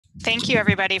Thank you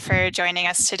everybody for joining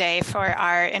us today for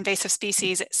our invasive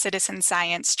species citizen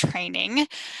science training.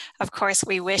 Of course,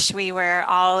 we wish we were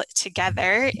all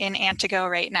together in Antigo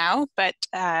right now, but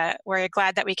we're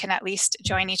glad that we can at least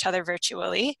join each other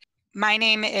virtually. My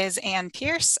name is Ann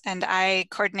Pierce, and I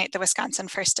coordinate the Wisconsin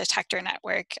First Detector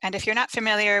Network. And if you're not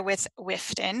familiar with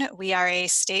WIFDN, we are a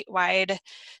statewide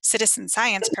citizen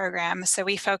science program. So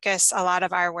we focus a lot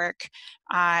of our work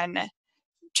on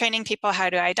training people how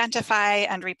to identify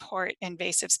and report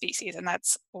invasive species, and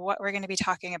that's what we're going to be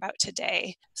talking about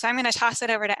today. So I'm going to toss it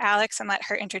over to Alex and let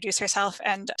her introduce herself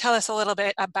and tell us a little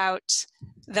bit about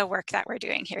the work that we're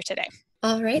doing here today.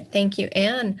 All right, thank you,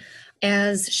 Anne.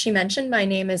 As she mentioned, my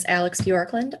name is Alex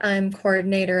Bjorklund. I'm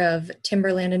coordinator of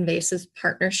Timberland Invasive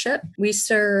Partnership. We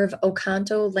serve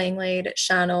Oconto, Langlade,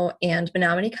 Shawano, and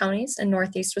Menominee counties in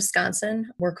northeast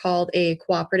Wisconsin. We're called a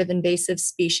Cooperative Invasive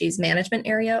Species Management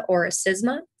Area, or a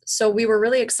CISMA. So we were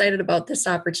really excited about this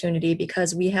opportunity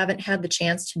because we haven't had the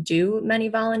chance to do many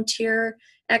volunteer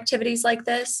activities like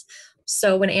this.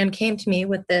 So when Anne came to me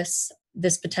with this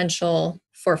potential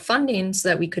for funding so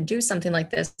that we could do something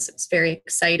like this, it's very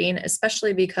exciting,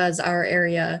 especially because our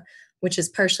area, which is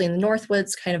partially in the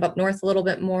Northwoods, kind of up north a little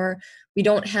bit more, we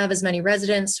don't have as many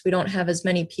residents, we don't have as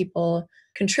many people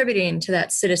contributing to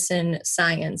that citizen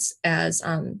science as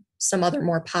some other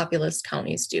more populous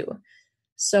counties do.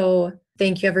 So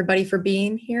thank you everybody for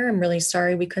being here. I'm really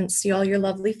sorry we couldn't see all your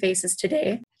lovely faces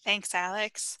today. Thanks,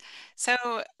 Alex.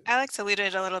 So Alex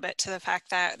alluded a little bit to the fact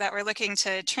that we're looking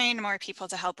to train more people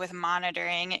to help with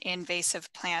monitoring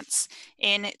invasive plants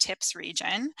in TIPS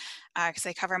region, because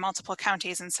they cover multiple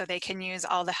counties, and so they can use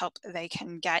all the help they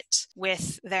can get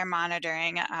with their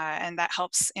monitoring, and that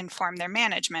helps inform their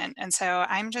management. And so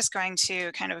I'm just going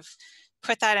to kind of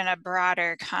put that in a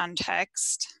broader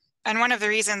context. And one of the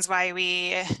reasons why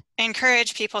we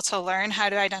encourage people to learn how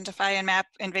to identify and map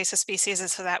invasive species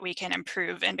is so that we can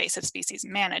improve invasive species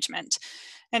management.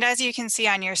 And as you can see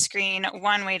on your screen,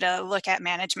 one way to look at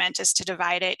management is to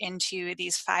divide it into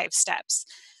these 5 steps.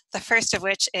 The first of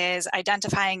which is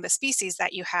identifying the species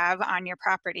that you have on your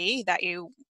property that you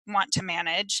want to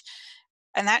manage.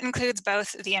 And that includes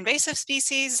both the invasive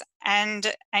species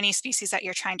and any species that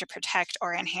you're trying to protect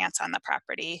or enhance on the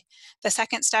property. The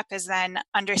second step is then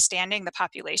understanding the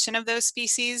population of those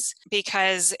species,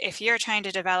 because if you're trying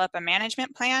to develop a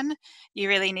management plan, you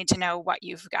really need to know what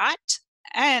you've got.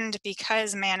 And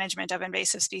because management of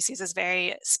invasive species is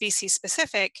very species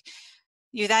specific,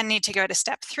 you then need to go to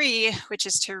step 3, which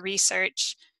is to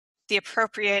research the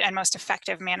appropriate and most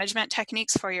effective management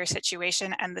techniques for your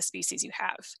situation and the species you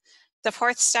have. The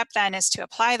 4th step then is to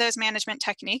apply those management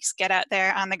techniques, get out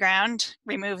there on the ground,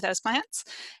 remove those plants.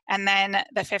 And then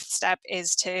the 5th step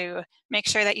is to make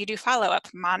sure that you do follow-up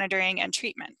monitoring and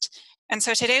treatment. And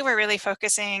so today we're really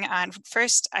focusing on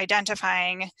first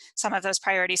identifying some of those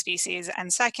priority species,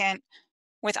 and second,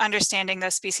 with understanding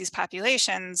those species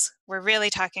populations, we're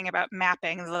really talking about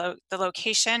mapping the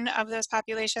location of those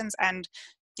populations and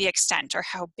the extent or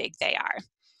how big they are.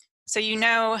 So you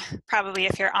know, probably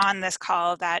if you're on this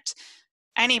call, that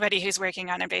anybody who's working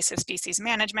on invasive species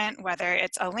management, whether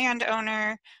it's a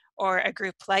landowner or a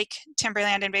group like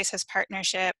Timberland Invasives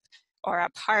Partnership or a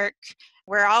park,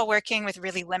 we're all working with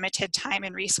really limited time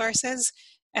and resources.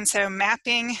 And so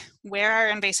mapping where our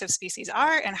invasive species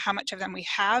are and how much of them we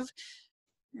have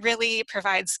really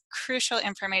provides crucial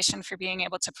information for being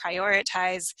able to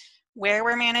prioritize where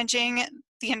we're managing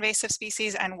the invasive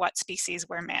species and what species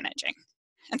we're managing.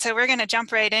 And so we're going to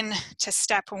jump right in to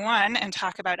step 1 and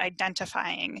talk about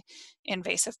identifying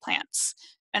invasive plants.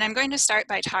 And I'm going to start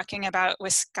by talking about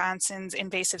Wisconsin's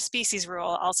invasive species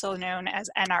rule, also known as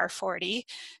NR40.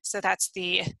 So that's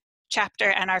the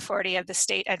chapter NR40 of the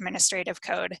State Administrative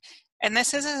Code. And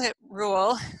this is a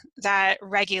rule that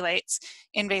regulates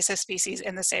invasive species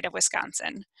in the state of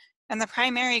Wisconsin. And the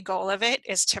primary goal of it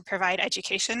is to provide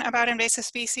education about invasive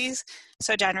species.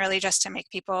 So generally just to make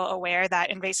people aware that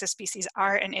invasive species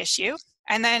are an issue.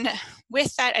 And then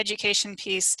with that education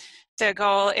piece, the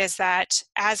goal is that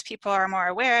as people are more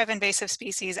aware of invasive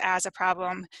species as a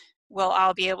problem, we'll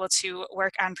all be able to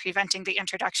work on preventing the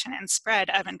introduction and spread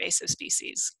of invasive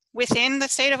species. Within the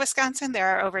state of Wisconsin, there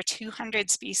are over 200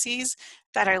 species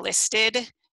that are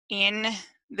listed in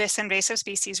this invasive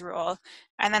species rule,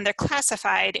 and then they're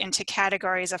classified into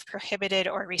categories of prohibited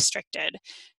or restricted.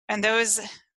 And those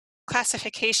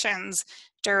classifications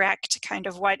direct kind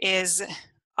of what is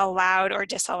allowed or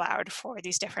disallowed for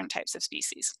these different types of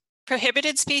species.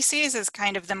 Prohibited species is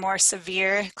kind of the more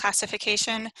severe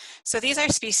classification. So these are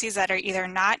species that are either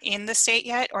not in the state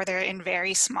yet or they're in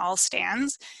very small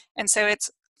stands. And so it's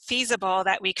feasible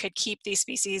that we could keep these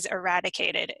species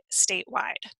eradicated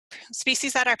statewide.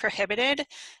 Species that are prohibited,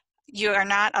 you are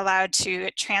not allowed to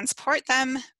transport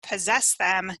them, possess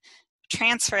them,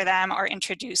 transfer them, or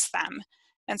introduce them.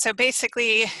 And so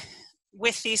basically,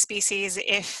 with these species,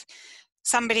 if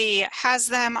somebody has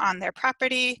them on their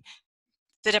property,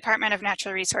 the Department of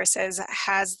Natural Resources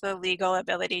has the legal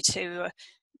ability to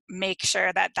make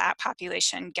sure that that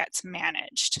population gets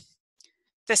managed.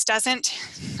 This doesn't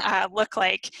look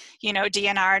like,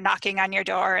 DNR knocking on your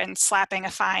door and slapping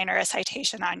a fine or a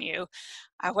citation on you.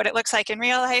 What it looks like in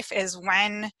real life is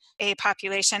when a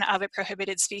population of a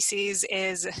prohibited species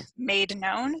is made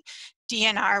known,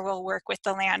 DNR will work with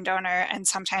the landowner and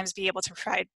sometimes be able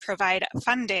to provide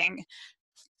funding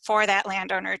for that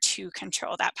landowner to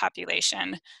control that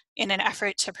population in an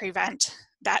effort to prevent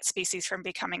that species from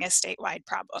becoming a statewide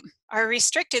problem. Our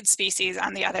restricted species,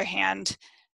 on the other hand,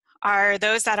 are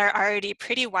those that are already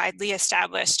pretty widely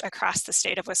established across the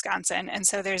state of Wisconsin. And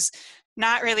so there's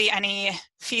not really any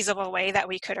feasible way that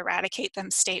we could eradicate them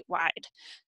statewide.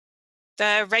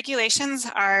 The regulations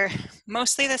are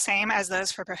mostly the same as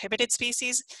those for prohibited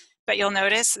species, but you'll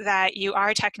notice that you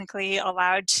are technically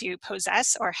allowed to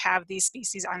possess or have these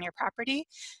species on your property.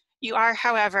 You are,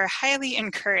 however, highly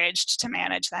encouraged to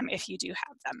manage them if you do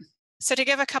have them. So to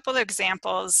give a couple of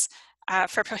examples,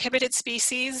 for prohibited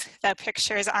species, the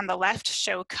pictures on the left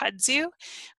show kudzu,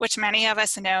 which many of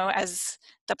us know as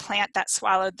the plant that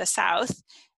swallowed the South.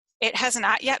 It has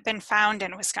not yet been found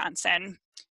in Wisconsin,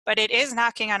 but it is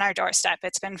knocking on our doorstep.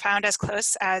 It's been found as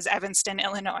close as Evanston,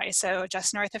 Illinois, so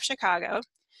just north of Chicago.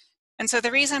 And so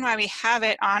the reason why we have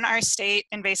it on our state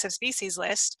invasive species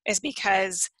list is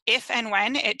because if and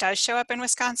when it does show up in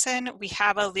Wisconsin, we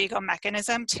have a legal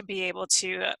mechanism to be able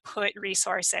to put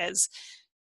resources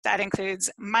that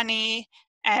includes money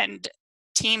and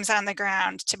teams on the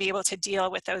ground to be able to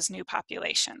deal with those new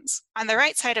populations. On the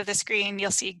right side of the screen, you'll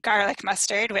see garlic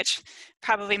mustard, which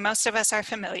probably most of us are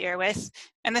familiar with.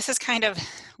 And this is kind of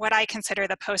what I consider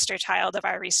the poster child of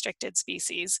our restricted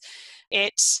species.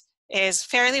 It is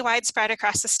fairly widespread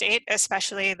across the state,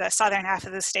 especially the southern half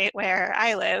of the state where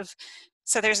I live.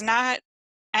 So there's not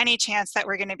any chance that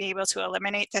we're going to be able to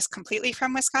eliminate this completely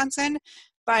from Wisconsin,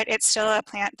 but it's still a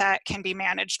plant that can be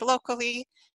managed locally.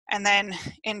 And then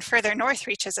in further north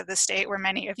reaches of the state, where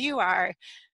many of you are,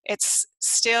 it's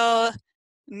still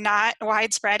not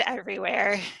widespread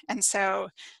everywhere. And so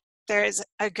there's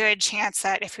a good chance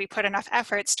that if we put enough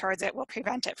efforts towards it, we'll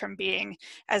prevent it from being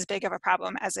as big of a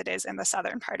problem as it is in the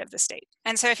southern part of the state.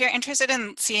 And so if you're interested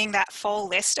in seeing that full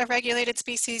list of regulated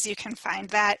species, you can find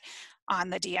that on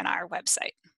the DNR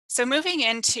website. So moving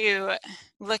into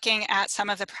looking at some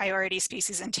of the priority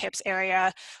species and tips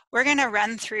area, we're going to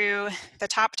run through the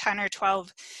top 10 or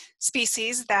 12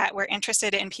 species that we're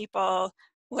interested in people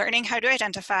learning how to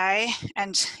identify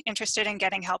and interested in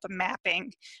getting help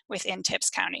mapping within TIPS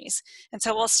counties. And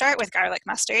so we'll start with garlic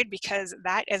mustard because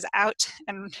that is out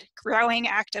and growing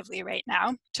actively right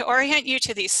now. To orient you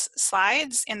to these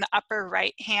slides, in the upper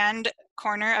right-hand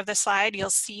corner of the slide, you'll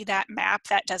see that map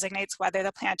that designates whether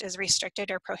the plant is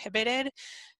restricted or prohibited.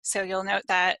 So you'll note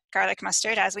that garlic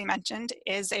mustard, as we mentioned,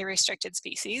 is a restricted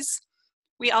species.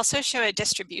 We also show a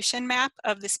distribution map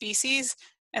of the species,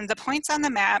 and the points on the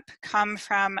map come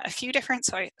from a few different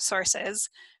sources,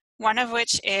 one of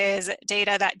which is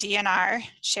data that DNR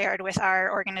shared with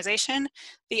our organization.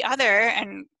 The other,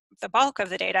 and the bulk of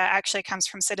the data, actually comes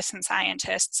from citizen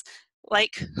scientists,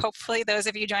 like hopefully those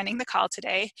of you joining the call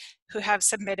today who have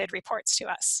submitted reports to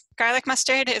us. Garlic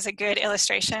mustard is a good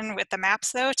illustration with the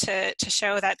maps, though, to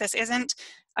show that this isn't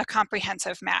a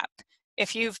comprehensive map.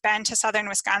 If you've been to southern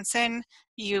Wisconsin,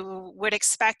 you would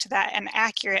expect that an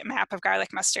accurate map of garlic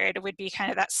mustard would be kind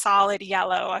of that solid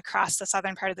yellow across the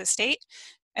southern part of the state.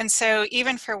 And so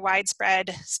even for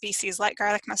widespread species like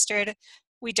garlic mustard,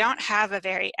 we don't have a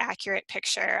very accurate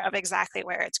picture of exactly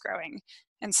where it's growing.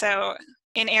 And so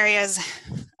in areas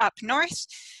up north,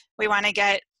 we want to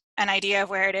get an idea of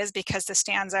where it is because the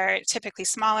stands are typically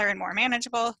smaller and more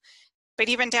manageable. But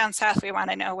even down south, we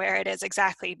want to know where it is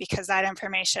exactly because that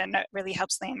information really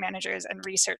helps land managers and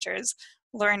researchers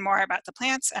learn more about the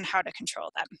plants and how to control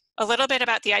them. A little bit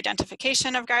about the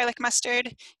identification of garlic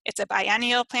mustard. It's a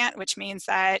biennial plant, which means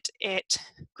that it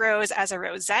grows as a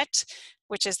rosette,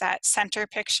 which is that center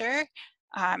picture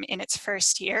in its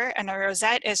first year. And a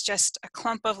rosette is just a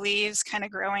clump of leaves kind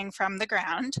of growing from the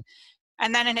ground.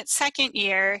 And then in its second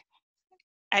year,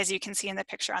 as you can see in the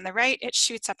picture on the right, it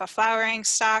shoots up a flowering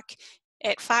stalk.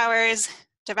 It flowers,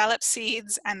 develops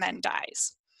seeds, and then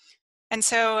dies. And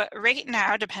so right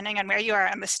now, depending on where you are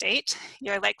in the state,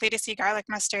 you're likely to see garlic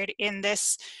mustard in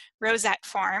this rosette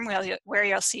form where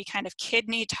you'll see kind of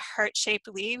kidney to heart-shaped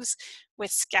leaves with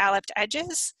scalloped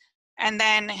edges. And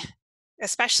then,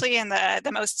 especially in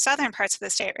the most southern parts of the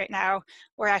state right now,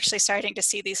 we're actually starting to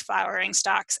see these flowering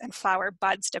stalks and flower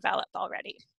buds develop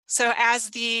already. So as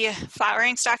the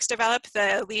flowering stalks develop,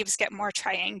 the leaves get more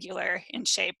triangular in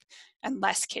shape and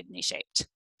less kidney shaped.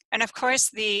 And of course,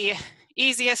 the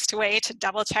easiest way to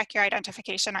double check your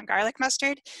identification on garlic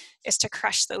mustard is to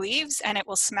crush the leaves and it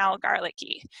will smell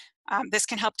garlicky. This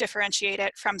can help differentiate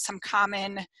it from some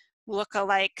common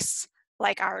lookalikes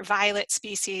like our violet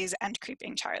species and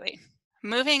creeping Charlie.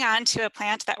 Moving on to a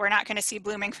plant that we're not going to see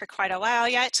blooming for quite a while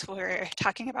yet, we're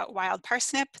talking about wild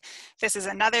parsnip. This is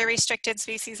another restricted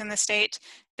species in the state.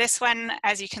 This one,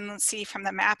 as you can see from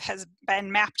the map, has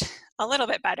been mapped a little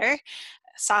bit better.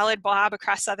 Solid blob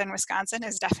across southern Wisconsin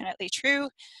is definitely true.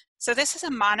 So this is a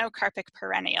monocarpic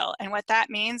perennial, and what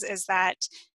that means is that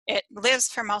it lives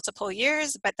for multiple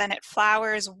years, but then it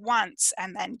flowers once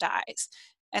and then dies.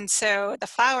 And so the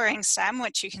flowering stem,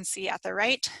 which you can see at the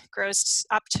right, grows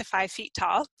up to 5 feet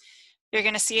tall. You're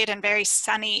going to see it in very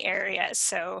sunny areas.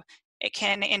 So it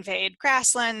can invade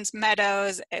grasslands,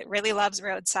 meadows. It really loves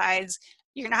roadsides.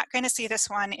 You're not going to see this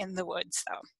one in the woods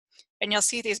though. And you'll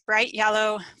see these bright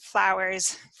yellow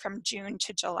flowers from June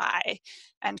to July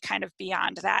and kind of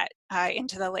beyond that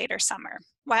into the later summer.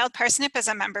 Wild parsnip is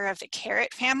a member of the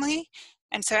carrot family,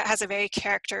 and so it has a very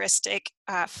characteristic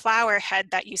flower head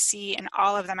that you see in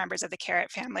all of the members of the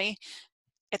carrot family.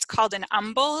 It's called an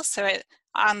umbel, so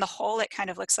on the whole, it kind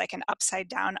of looks like an upside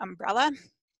down umbrella.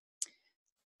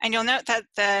 And you'll note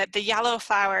that the yellow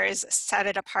flowers set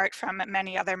it apart from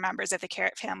many other members of the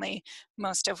carrot family,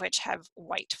 most of which have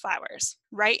white flowers.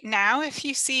 Right now, if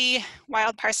you see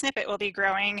wild parsnip, it will be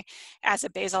growing as a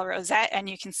basal rosette, and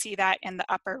you can see that in the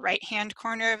upper right-hand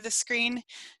corner of the screen.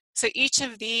 So each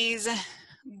of these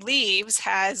leaves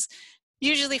has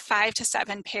usually 5 to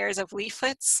 7 pairs of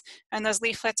leaflets, and those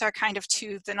leaflets are kind of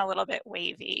toothed and a little bit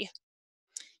wavy.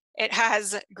 It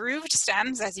has grooved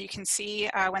stems, as you can see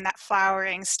when that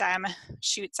flowering stem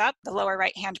shoots up. The lower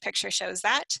right-hand picture shows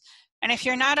that. And if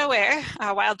you're not aware,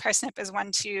 wild parsnip is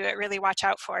one to really watch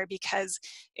out for, because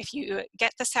if you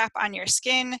get the sap on your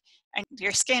skin and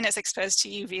your skin is exposed to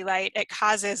UV light, it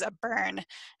causes a burn.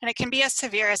 And it can be as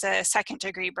severe as a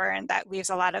 2nd-degree burn that leaves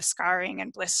a lot of scarring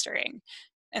and blistering.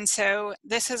 And so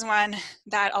this is one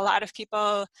that a lot of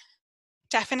people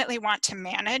definitely want to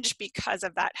manage because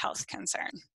of that health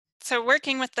concern. So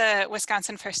working with the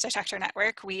Wisconsin First Detector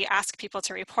Network, we ask people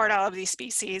to report all of these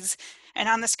species. And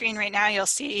on the screen right now, you'll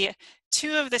see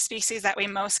 2 of the species that we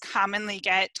most commonly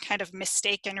get kind of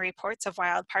mistaken reports of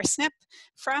wild parsnip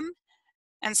from.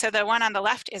 And so the one on the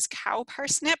left is cow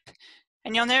parsnip.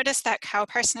 And you'll notice that cow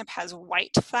parsnip has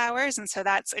white flowers, and so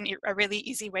that's a really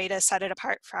easy way to set it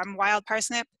apart from wild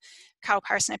parsnip. Cow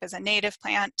parsnip is a native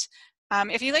plant.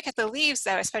 If you look at the leaves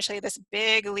though, especially this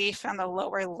big leaf on the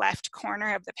lower left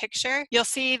corner of the picture, you'll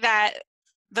see that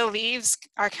the leaves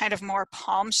are kind of more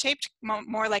palm shaped,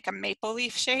 more like a maple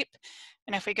leaf shape.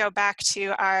 And if we go back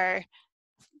to our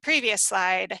previous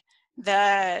slide,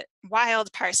 the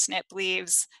wild parsnip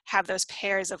leaves have those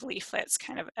pairs of leaflets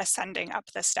kind of ascending up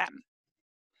the stem.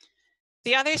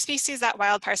 The other species that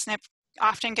wild parsnip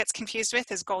often gets confused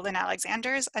with is golden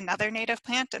alexanders, another native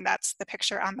plant, and that's the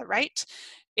picture on the right.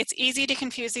 It's easy to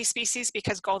confuse these species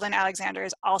because golden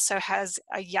alexanders also has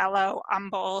a yellow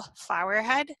umbel flower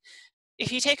head.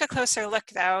 If you take a closer look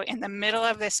though, in the middle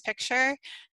of this picture,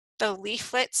 the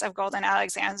leaflets of golden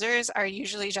alexanders are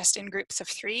usually just in groups of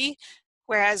 3,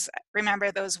 whereas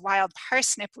remember those wild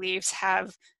parsnip leaves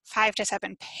have 5 to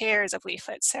 7 pairs of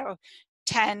leaflets, so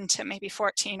 10 to maybe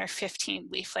 14 or 15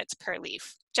 leaflets per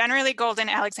leaf. Generally, golden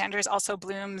alexanders also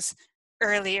blooms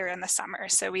earlier in the summer,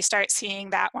 so we start seeing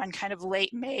that one kind of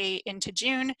late May into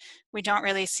June. We don't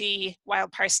really see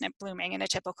wild parsnip blooming in a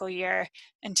typical year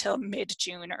until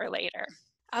mid-June or later.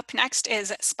 Up next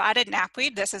is spotted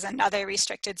knapweed. This is another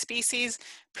restricted species,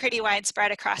 pretty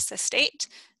widespread across the state.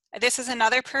 This is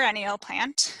another perennial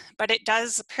plant, but it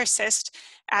does persist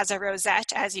as a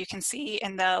rosette, as you can see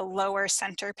in the lower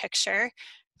center picture,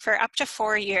 for up to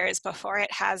 4 years before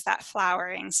it has that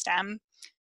flowering stem.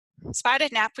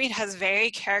 Spotted knapweed has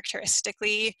very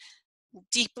characteristically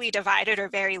deeply divided or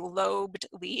very lobed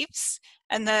leaves,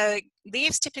 and the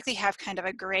leaves typically have kind of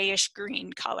a grayish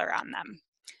green color on them.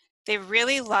 They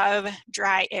really love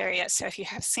dry areas, so if you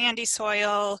have sandy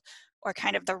soil or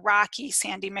kind of the rocky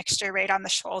sandy mixture right on the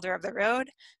shoulder of the road,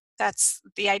 that's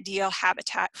the ideal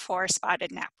habitat for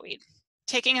spotted knapweed.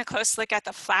 Taking a close look at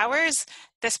the flowers,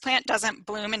 this plant doesn't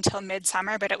bloom until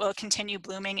midsummer, but it will continue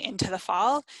blooming into the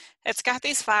fall. It's got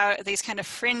these kind of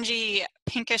fringy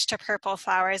pinkish to purple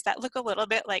flowers that look a little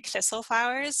bit like thistle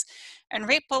flowers. And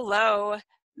right below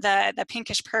the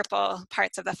pinkish purple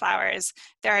parts of the flowers,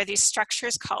 there are these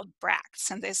structures called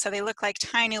bracts. And so they look like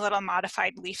tiny little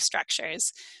modified leaf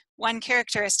structures. One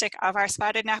characteristic of our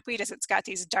spotted knapweed is it's got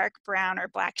these dark brown or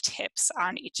black tips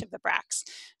on each of the bracts.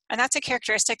 And that's a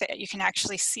characteristic that you can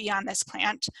actually see on this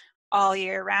plant all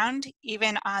year round,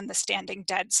 even on the standing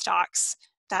dead stalks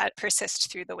that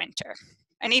persist through the winter.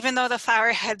 And even though the flower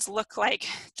heads look like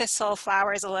thistle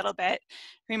flowers a little bit,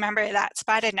 remember that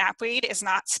spotted knapweed is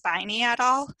not spiny at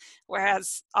all,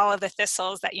 whereas all of the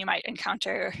thistles that you might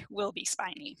encounter will be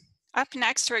spiny. Up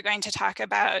next, we're going to talk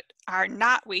about our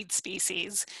knotweed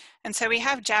species. And so we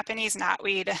have Japanese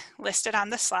knotweed listed on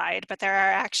the slide, but there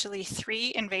are actually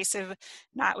 3 invasive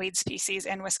knotweed species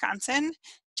in Wisconsin.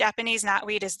 Japanese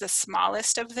knotweed is the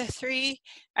smallest of the 3,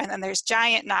 and then there's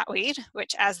giant knotweed,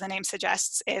 which, as the name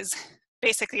suggests, is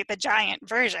basically the giant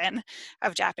version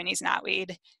of Japanese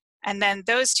knotweed. And then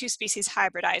those 2 species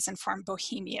hybridize and form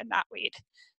Bohemian knotweed.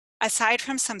 Aside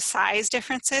from some size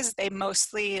differences, they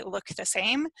mostly look the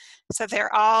same. So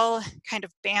they're all kind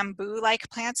of bamboo-like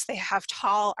plants. They have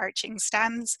tall arching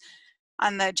stems.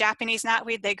 On the Japanese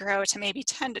knotweed, they grow to maybe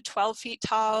 10 to 12 feet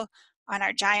tall. On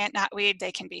our giant knotweed,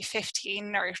 they can be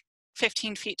 15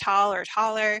 feet tall or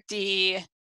taller. The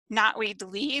knotweed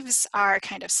leaves are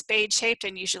kind of spade-shaped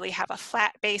and usually have a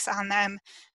flat base on them.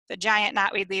 The giant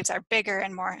knotweed leaves are bigger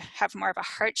and have more of a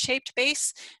heart-shaped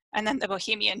base. And then the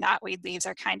Bohemian knotweed leaves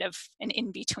are kind of an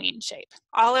in-between shape.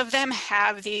 All of them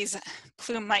have these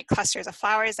plume-like clusters of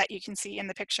flowers that you can see in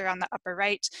the picture on the upper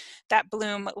right that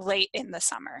bloom late in the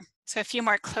summer. So a few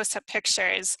more close-up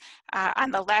pictures.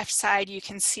 On the left side, you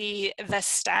can see the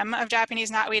stem of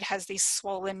Japanese knotweed has these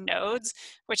swollen nodes,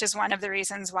 which is one of the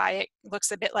reasons why it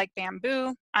looks a bit like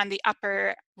bamboo. On the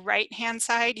upper right-hand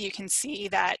side, you can see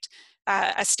that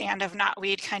a stand of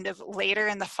knotweed kind of later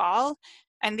in the fall.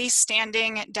 And these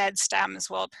standing dead stems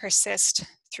will persist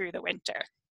through the winter.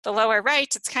 The lower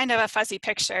right, it's kind of a fuzzy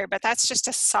picture, but that's just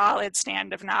a solid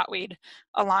stand of knotweed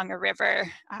along a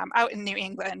river out in New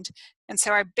England. And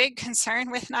so our big concern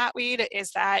with knotweed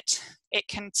is that it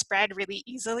can spread really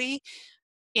easily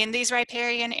in these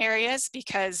riparian areas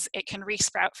because it can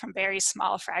resprout from very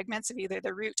small fragments of either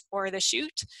the root or the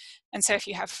shoot. And so if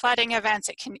you have flooding events,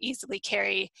 it can easily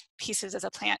carry pieces of the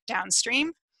plant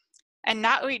downstream. And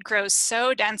knotweed grows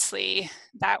so densely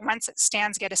that once its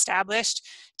stands get established,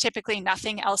 typically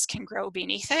nothing else can grow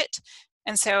beneath it.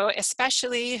 And so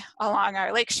especially along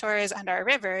our lake shores and our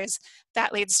rivers,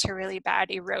 that leads to really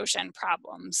bad erosion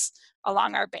problems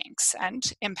along our banks and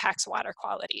impacts water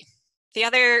quality. The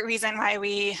other reason why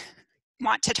we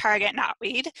want to target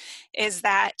knotweed is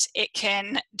that it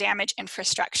can damage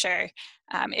infrastructure.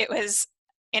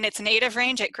 In its native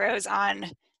range, it grows on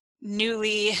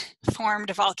newly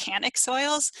formed volcanic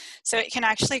soils, so it can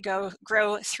actually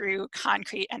grow through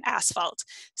concrete and asphalt.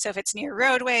 So if it's near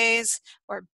roadways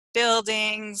or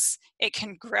buildings, it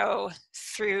can grow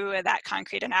through that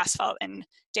concrete and asphalt and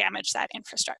damage that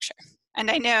infrastructure.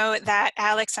 And I know that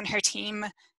Alex and her team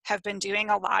have been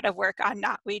doing a lot of work on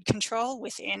knotweed control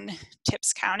within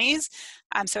TIPS counties.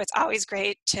 So it's always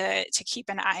great to keep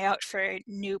an eye out for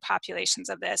new populations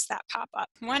of this that pop up.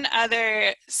 One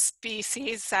other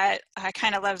species that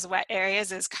kind of loves wet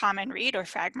areas is common reed or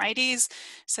Phragmites.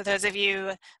 So those of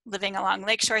you living along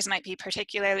lake shores might be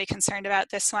particularly concerned about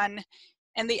this one.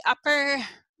 In the upper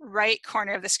right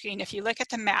corner of the screen, if you look at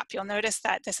the map, you'll notice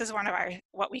that this is one of our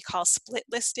what we call split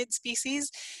listed species,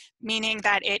 meaning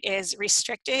that it is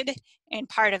restricted in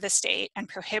part of the state and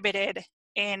prohibited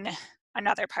in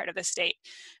another part of the state.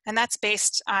 And that's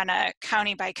based on a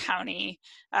county by county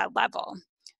level.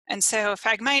 And so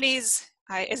Phragmites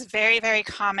is very, very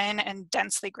common and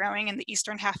densely growing in the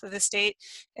eastern half of the state,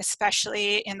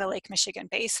 especially in the Lake Michigan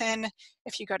Basin.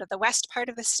 If you go to the west part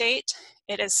of the state,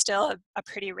 it is still a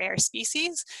pretty rare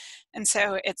species, and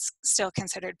so it's still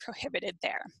considered prohibited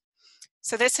there.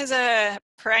 So this is a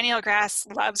perennial grass,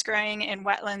 loves growing in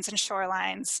wetlands and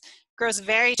shorelines, grows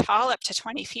very tall, up to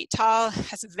 20 feet tall,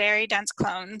 has very dense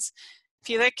clones. If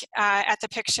you look at the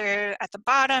picture at the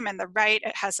bottom and the right,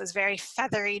 it has those very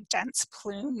feathery, dense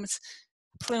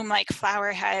plume-like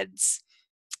flower heads.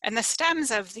 And the stems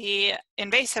of the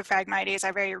invasive Phragmites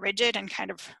are very rigid and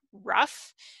kind of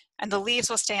rough, and the leaves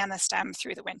will stay on the stem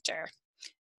through the winter.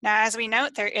 Now, as we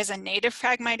note, there is a native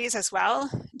Phragmites as well.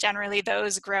 Generally,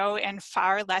 those grow in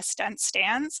far less dense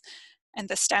stands, and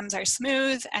the stems are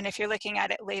smooth, and if you're looking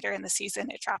at it later in the season,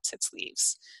 it drops its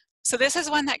leaves. So this is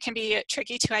one that can be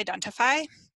tricky to identify,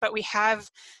 but we have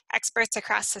experts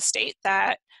across the state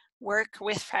that work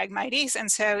with Phragmites.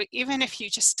 And so even if you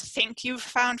just think you've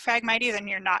found Phragmites and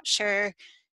you're not sure,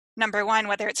 number one,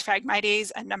 whether it's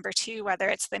Phragmites, and number two, whether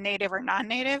it's the native or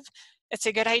non-native, it's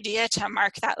a good idea to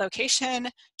mark that location,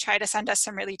 try to send us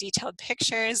some really detailed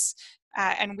pictures,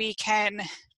 and we can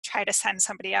try to send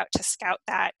somebody out to scout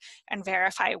that and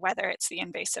verify whether it's the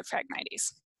invasive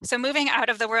Phragmites. So moving out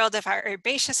of the world of our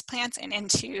herbaceous plants and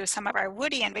into some of our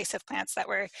woody invasive plants that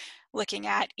we're looking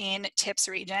at in TIPS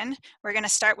region, we're going to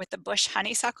start with the bush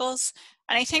honeysuckles.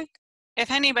 And I think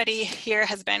if anybody here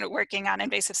has been working on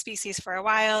invasive species for a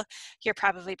while, you're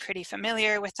probably pretty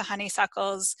familiar with the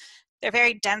honeysuckles. They're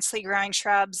very densely growing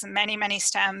shrubs, many, many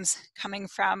stems coming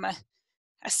from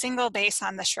a single base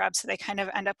on the shrub, so they kind of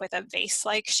end up with a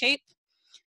vase-like shape.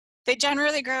 They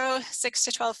generally grow 6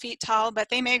 to 12 feet tall, but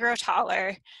they may grow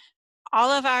taller. All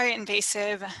of our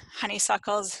invasive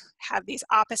honeysuckles have these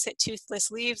opposite toothless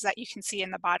leaves that you can see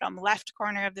in the bottom left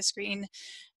corner of the screen,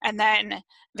 and then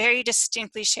very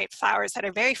distinctly shaped flowers that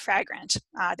are very fragrant.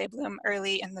 They bloom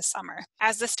early in the summer.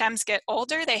 As the stems get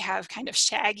older, they have kind of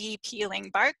shaggy, peeling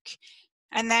bark.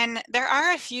 And then there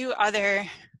are a few other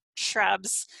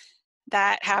shrubs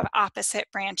that have opposite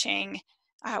branching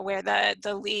where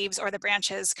the leaves or the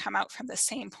branches come out from the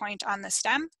same point on the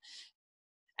stem.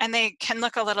 And they can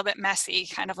look a little bit messy,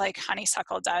 kind of like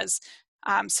honeysuckle does.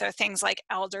 So things like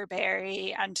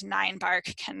elderberry and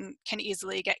ninebark can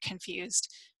easily get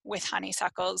confused with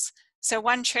honeysuckles. So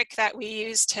one trick that we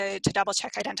use to double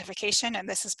check identification, and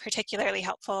this is particularly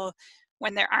helpful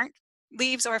when there aren't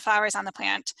leaves or flowers on the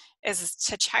plant, is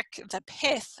to check the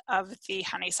pith of the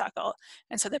honeysuckle.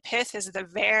 And so the pith is the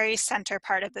very center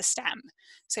part of the stem.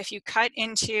 So if you cut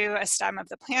into a stem of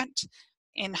the plant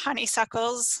in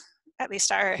honeysuckles, at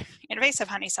least our invasive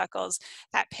honeysuckles,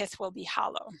 that pith will be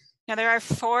hollow. Now there are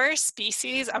 4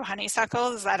 species of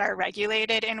honeysuckles that are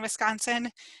regulated in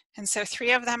Wisconsin, and so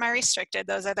 3 of them are restricted.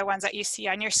 Those are the ones that you see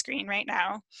on your screen right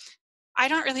now. I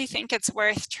don't really think it's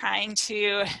worth trying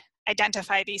to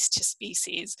identify these 2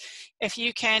 species. If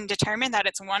you can determine that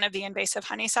it's one of the invasive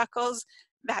honeysuckles,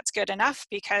 that's good enough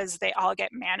because they all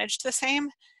get managed the same.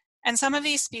 And some of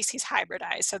these species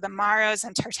hybridize. So the Maros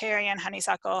and Tartarian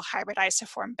honeysuckle hybridize to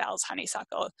form Bell's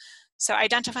honeysuckle. So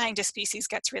identifying 2 species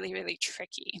gets really, really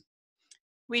tricky.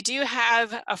 We do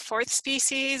have a 4th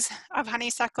species of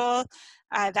honeysuckle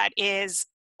that is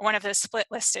one of those split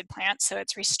listed plants. So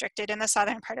it's restricted in the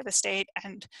southern part of the state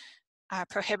and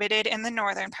prohibited in the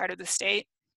northern part of the state.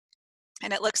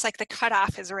 And it looks like the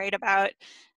cutoff is right about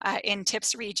in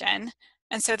TIPS region.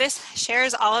 And so this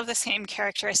shares all of the same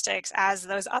characteristics as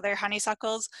those other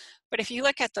honeysuckles. But if you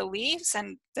look at the leaves,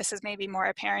 and this is maybe more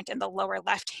apparent in the lower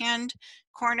left-hand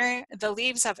corner, the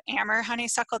leaves of Amur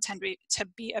honeysuckle tend to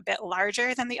be a bit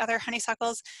larger than the other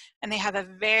honeysuckles, and they have a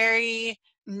very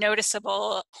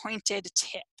noticeable pointed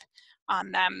tip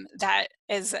on them that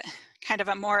is kind of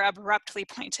a more abruptly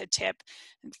pointed tip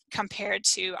compared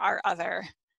to our other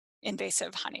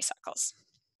invasive honeysuckles.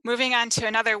 Moving on to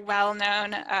another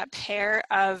well-known pair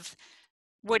of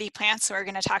woody plants, so we're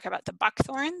going to talk about the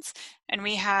buckthorns, and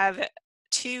we have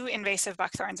 2 invasive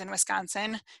buckthorns in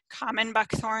Wisconsin, common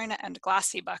buckthorn and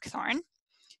glossy buckthorn.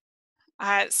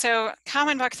 So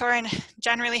common buckthorn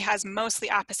generally has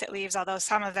mostly opposite leaves, although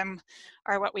some of them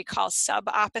are what we call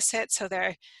sub-opposite, so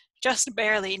they're just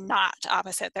barely not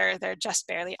opposite, they're just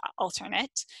barely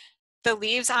alternate. The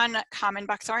leaves on common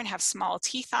buckthorn have small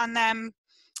teeth on them.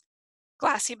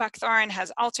 Glossy buckthorn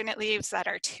has alternate leaves that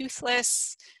are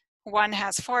toothless. One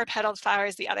has 4 petaled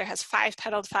flowers, the other has 5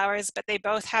 petaled flowers, but they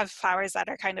both have flowers that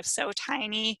are kind of so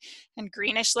tiny and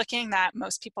greenish looking that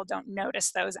most people don't notice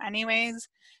those anyways.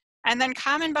 And then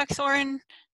common buckthorn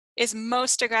is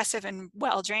most aggressive in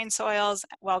well-drained soils,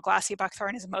 while glossy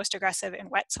buckthorn is most aggressive in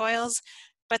wet soils,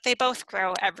 but they both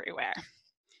grow everywhere.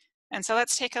 And so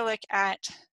let's take a look at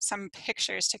some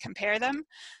pictures to compare them.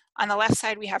 On the left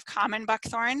side, we have common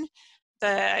buckthorn.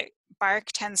 The bark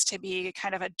tends to be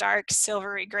kind of a dark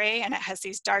silvery gray, and it has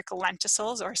these dark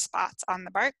lenticels or spots on the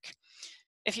bark.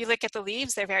 If you look at the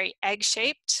leaves, they're very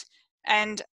egg-shaped.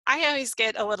 And I always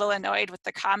get a little annoyed with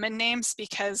the common names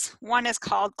because one is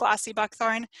called glossy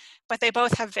buckthorn, but they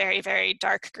both have very, very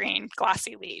dark green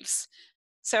glossy leaves.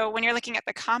 So when you're looking at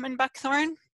the common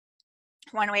buckthorn,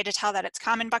 one way to tell that it's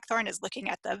common buckthorn is looking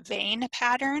at the vein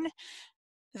pattern.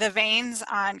 The veins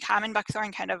on common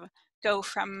buckthorn kind of go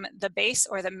from the base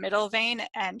or the middle vein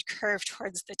and curve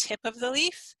towards the tip of the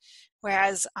leaf,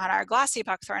 whereas on our glossy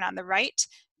buckthorn on the right,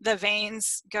 the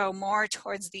veins go more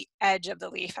towards the edge of the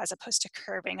leaf as opposed to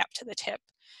curving up to the tip.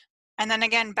 And then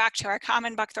again, back to our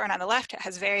common buckthorn on the left, it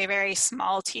has very, very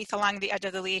small teeth along the edge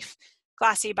of the leaf.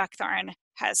 Glossy buckthorn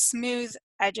has smooth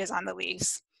edges on the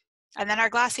leaves. And then our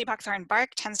glossy buckthorn bark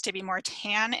tends to be more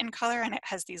tan in color, and it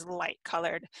has these light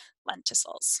colored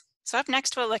lenticels. So up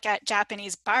next, we'll look at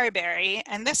Japanese barberry,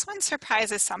 and this one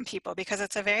surprises some people because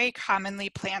it's a very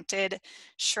commonly planted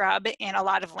shrub in a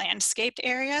lot of landscaped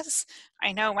areas.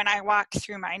 I know when I walk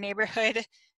through my neighborhood,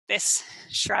 this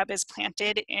shrub is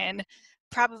planted in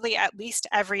probably at least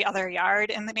every other yard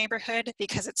in the neighborhood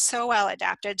because it's so well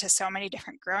adapted to so many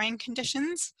different growing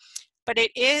conditions. But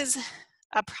it is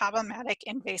a problematic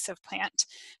invasive plant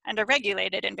and a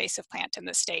regulated invasive plant in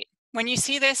the state. When you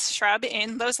see this shrub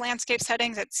in those landscape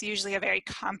settings, it's usually a very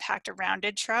compact,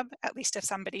 rounded shrub, at least if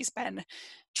somebody's been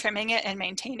trimming it and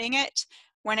maintaining it.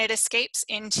 When it escapes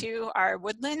into our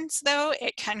woodlands, though,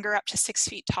 it can grow up to 6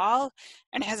 feet tall,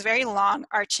 and it has very long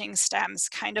arching stems,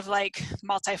 kind of like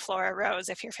multiflora rose,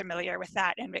 if you're familiar with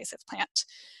that invasive plant.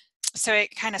 So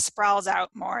it kind of sprawls out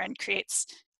more and creates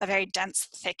a very dense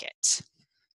thicket.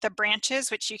 The branches,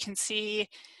 which you can see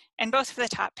in both of the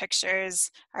top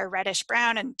pictures, are reddish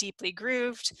brown and deeply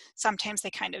grooved. Sometimes they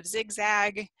kind of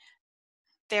zigzag.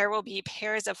 There will be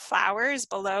pairs of flowers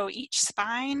below each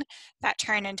spine that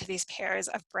turn into these pairs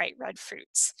of bright red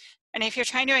fruits. And if you're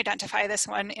trying to identify this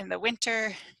one in the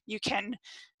winter, you can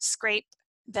scrape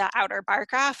the outer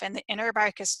bark off, and the inner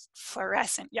bark is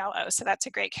fluorescent yellow. So that's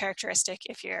a great characteristic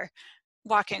if you're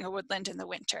walking a woodland in the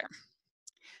winter.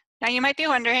 Now you might be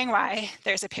wondering why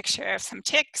there's a picture of some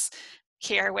ticks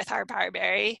here with our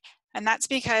barberry, and that's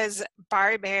because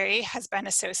barberry has been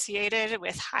associated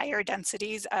with higher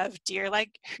densities of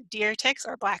deer ticks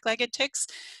or black-legged ticks.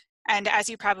 And as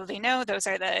you probably know, those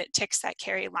are the ticks that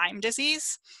carry Lyme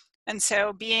disease. And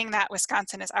so being that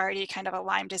Wisconsin is already kind of a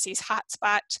Lyme disease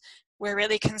hotspot, we're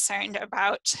really concerned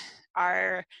about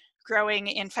our growing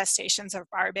infestations of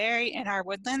barberry in our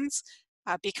woodlands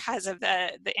because of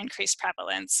the increased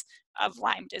prevalence of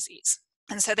Lyme disease.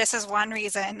 And so this is one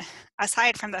reason,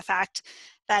 aside from the fact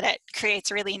that it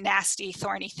creates really nasty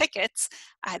thorny thickets,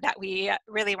 that we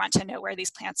really want to know where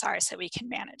these plants are so we can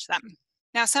manage them.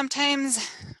 Now, sometimes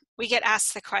we get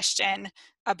asked the question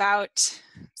about,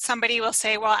 somebody will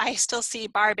say, well, I still see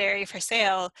barberry for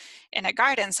sale in a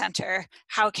garden center.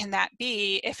 How can that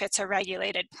be if it's a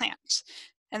regulated plant?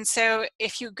 And so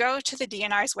if you go to the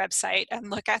DNR's website and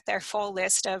look at their full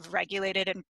list of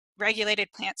regulated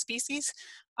plant species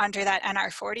under that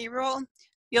NR40 rule,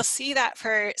 you'll see that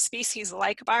for species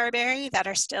like barberry that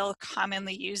are still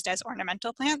commonly used as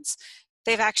ornamental plants,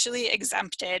 they've actually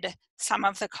exempted some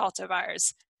of the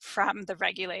cultivars from the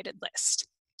regulated list.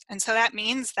 And so that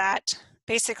means that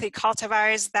basically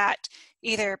cultivars that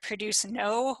either produce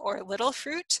no or little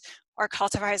fruit, or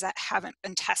cultivars that haven't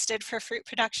been tested for fruit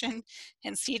production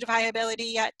and seed viability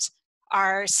yet,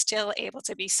 are still able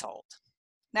to be sold.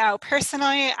 Now,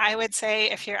 personally, I would say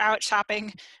if you're out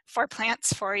shopping for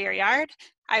plants for your yard,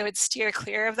 I would steer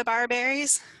clear of the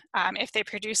barberries. If they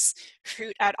produce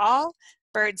fruit at all,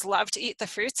 birds love to eat the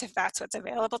fruits if that's what's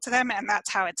available to them, and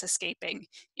that's how it's escaping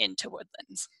into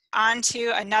woodlands. On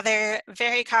to another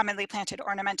very commonly planted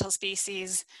ornamental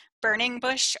species, burning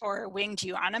bush or winged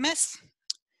euonymus.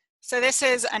 So this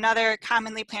is another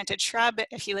commonly planted shrub.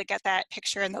 If you look at that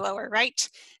picture in the lower right,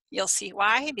 you'll see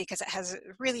why, because it has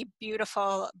really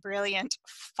beautiful, brilliant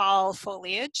fall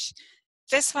foliage.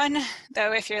 This one,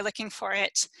 though, if you're looking for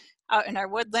it out in our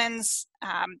woodlands,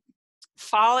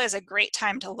 fall is a great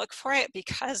time to look for it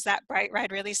because that bright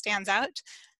red really stands out.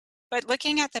 But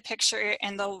looking at the picture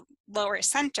in the lower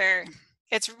center,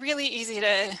 it's really easy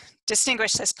to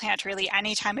distinguish this plant really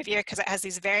any time of year because it has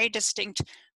these very distinct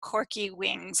corky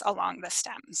wings along the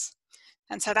stems.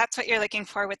 And so that's what you're looking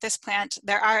for with this plant.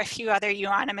 There are a few other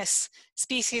euonymus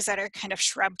species that are kind of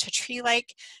shrub to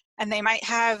tree-like, and they might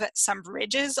have some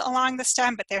ridges along the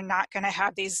stem, but they're not going to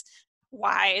have these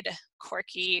wide,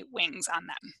 corky wings on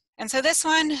them. And so this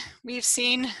one, we've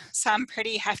seen some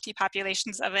pretty hefty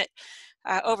populations of it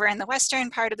over in the western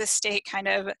part of the state, kind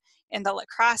of in the La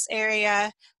Crosse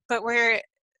area, but we're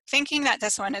thinking that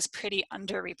this one is pretty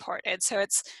underreported. So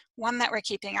it's one that we're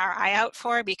keeping our eye out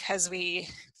for because we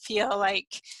feel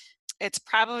like it's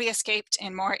probably escaped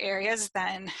in more areas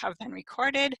than have been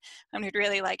recorded, and we'd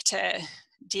really like to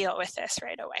deal with this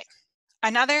right away.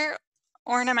 Another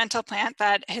ornamental plant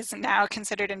that is now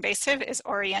considered invasive is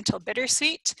Oriental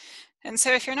bittersweet. And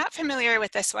so if you're not familiar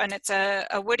with this one, it's a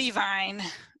woody vine.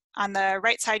 On the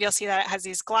right side, you'll see that it has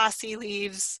these glossy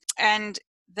leaves, and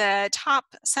the top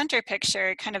center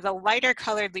picture, kind of the lighter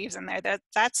colored leaves in there,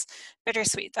 that's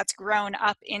bittersweet. That's grown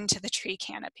up into the tree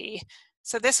canopy.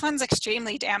 So this one's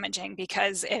extremely damaging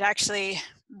because it actually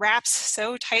wraps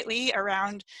so tightly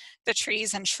around the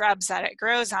trees and shrubs that it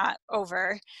grows on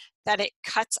over that it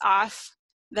cuts off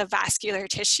the vascular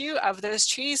tissue of those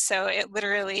trees. So it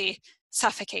literally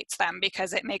suffocates them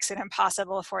because it makes it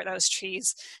impossible for those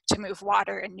trees to move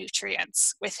water and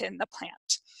nutrients within the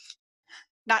plant.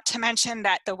 Not to mention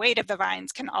that the weight of the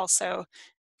vines can also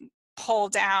pull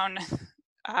down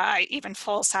even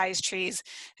full-size trees,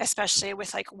 especially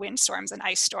with like windstorms and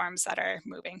ice storms that are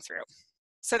moving through.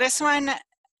 So this one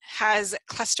has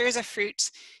clusters of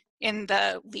fruit in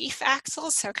the leaf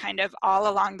axils, so kind of all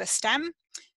along the stem.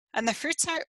 And the fruits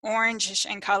are orangish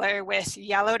in color with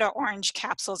yellow to orange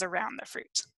capsules around the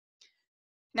fruit.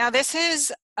 Now this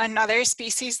is another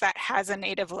species that has a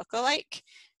native lookalike.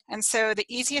 And so the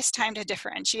easiest time to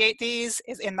differentiate these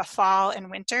is in the fall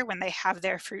and winter when they have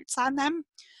their fruits on them.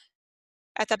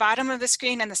 At the bottom of the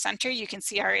screen in the center, you can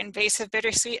see our invasive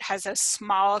bittersweet has those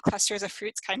small clusters of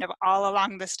fruits kind of all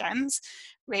along the stems,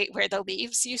 right where the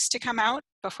leaves used to come out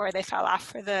before they fell off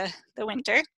for the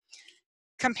winter.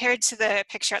 Compared to the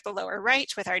picture at the lower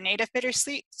right with our native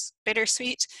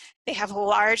bittersweet, they have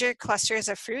larger clusters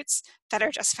of fruits that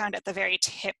are just found at the very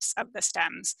tips of the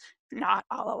stems, not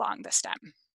all along the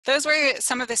stem. Those were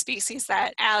some of the species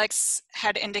that Alex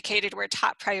had indicated were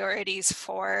top priorities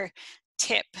for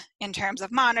TIP in terms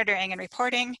of monitoring and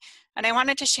reporting. And I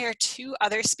wanted to share two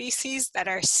other species that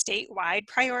are statewide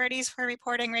priorities for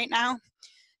reporting right now.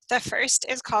 The first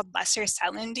is called lesser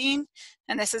celandine,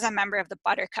 and this is a member of the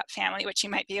buttercup family, which you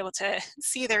might be able to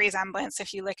see the resemblance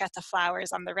if you look at the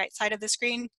flowers on the right side of the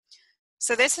screen.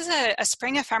 So this is a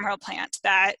spring ephemeral plant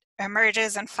that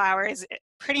emerges and flowers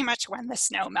pretty much when the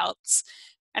snow melts.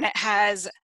 And it has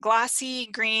glossy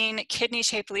green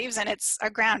kidney-shaped leaves, and it's a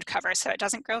ground cover, so it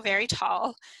doesn't grow very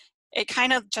tall. It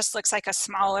kind of just looks like a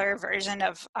smaller version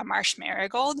of a marsh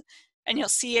marigold, and you'll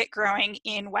see it growing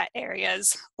in wet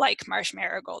areas like marsh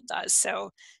marigold does.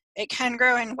 So it can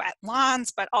grow in wet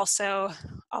lawns, but also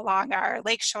along our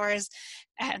lake shores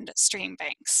and stream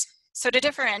banks. So to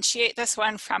differentiate this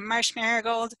one from marsh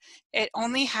marigold, it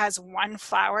only has one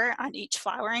flower on each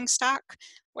flowering stalk,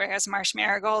 whereas marsh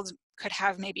marigold could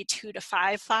have maybe 2 to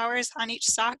 5 flowers on each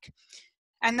stalk.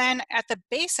 And then at the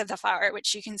base of the flower,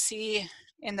 which you can see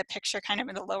in the picture kind of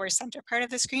in the lower center part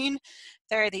of the screen,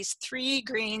 there are these 3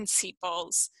 green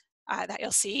sepals that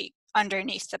you'll see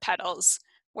underneath the petals,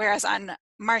 whereas on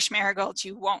marsh marigolds,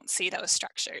 you won't see those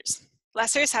structures.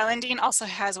 Lesser celandine also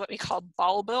has what we call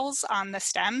bulbils on the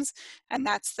stems, and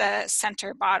that's the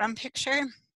center bottom picture.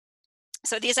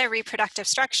 So these are reproductive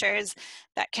structures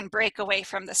that can break away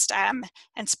from the stem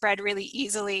and spread really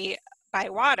easily by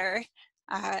water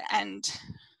and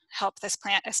help this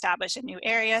plant establish in new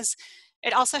areas.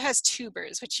 It also has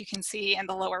tubers, which you can see in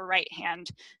the lower right-hand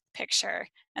picture.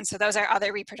 And so those are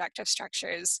other reproductive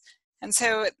structures. And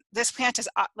so this plant is,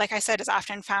 like I said, is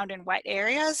often found in wet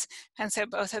areas. And so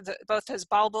both those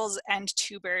bulbils and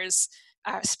tubers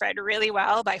spread really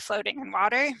well by floating in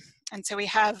water. And so we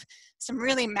have some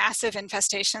really massive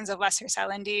infestations of lesser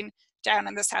celandine down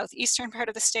in the southeastern part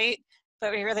of the state,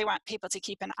 but we really want people to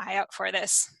keep an eye out for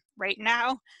this right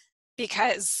now,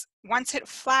 because once it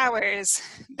flowers,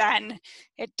 then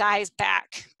it dies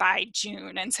back by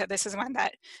June. And so this is one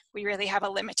that we really have a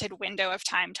limited window of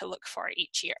time to look for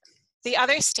each year. The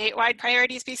other statewide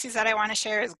priority species that I want to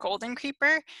share is golden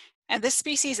creeper. And this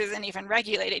species isn't even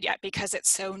regulated yet because it's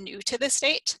so new to the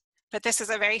state. But this is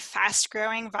a very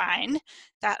fast-growing vine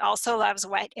that also loves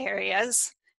wet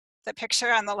areas. The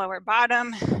picture on the lower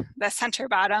bottom, the center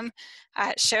bottom,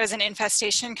 shows an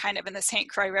infestation kind of in the St.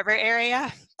 Croix River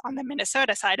area on the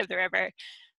Minnesota side of the river,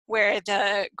 where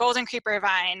the golden creeper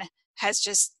vine has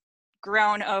just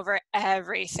grown over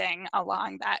everything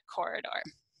along that corridor.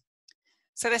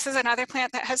 So this is another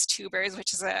plant that has tubers,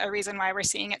 which is a reason why we're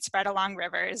seeing it spread along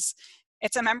rivers.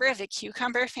 It's a member of the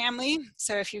cucumber family.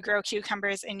 So if you grow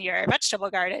cucumbers in your vegetable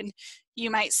garden,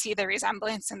 you might see the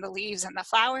resemblance in the leaves and the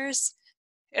flowers.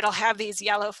 It'll have these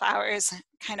yellow flowers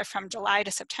kind of from July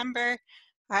to September,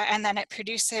 and then it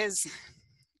produces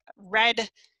red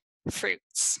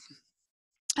fruits.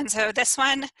 And so this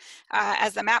one,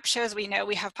 as the map shows, we know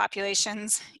we have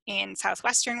populations in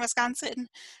southwestern Wisconsin.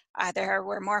 There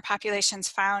were more populations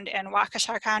found in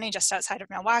Waukesha County, just outside of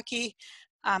Milwaukee,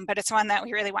 but it's one that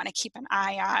we really want to keep an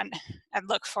eye on and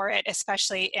look for it,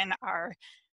 especially in our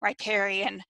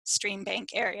riparian stream bank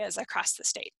areas across the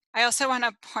state. I also want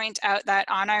to point out that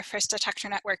on our First Detector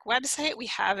Network website, we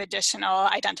have additional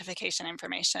identification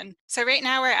information. So right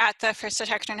now we're at the First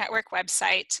Detector Network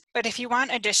website, but if you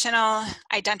want additional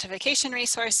identification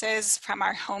resources from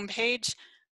our homepage,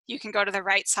 you can go to the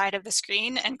right side of the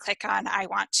screen and click on I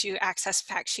want to access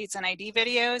fact sheets and ID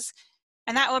videos.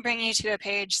 And that will bring you to a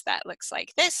page that looks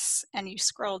like this, and you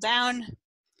scroll down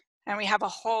and we have a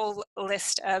whole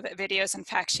list of videos and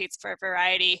fact sheets for a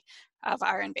variety of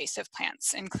our invasive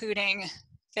plants, including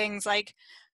things like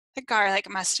the garlic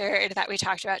mustard that we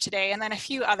talked about today, and then a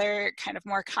few other kind of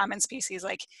more common species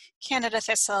like Canada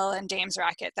thistle and Dame's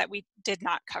rocket that we did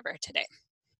not cover today.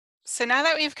 So now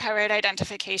that we've covered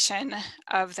identification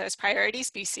of those priority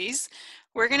species,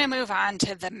 we're going to move on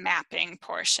to the mapping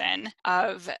portion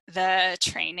of the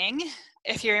training.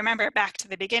 If you remember back to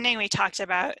the beginning, we talked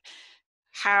about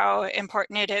how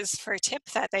important it is for TIP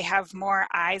that they have more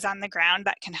eyes on the ground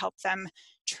that can help them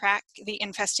track the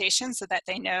infestation so that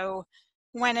they know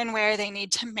when and where they need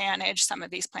to manage some of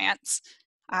these plants.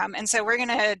 And so we're going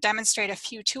to demonstrate a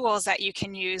few tools that you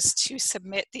can use to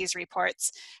submit these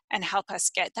reports and help us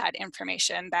get that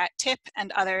information that TIP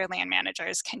and other land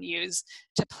managers can use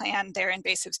to plan their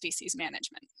invasive species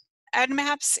management.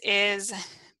 EDMAPS is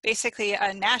basically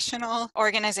a national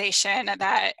organization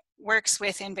that works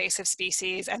with invasive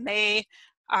species, and they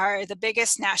are the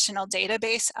biggest national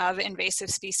database of invasive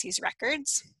species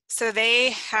records. So they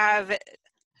have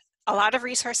a lot of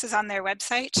resources on their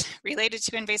website related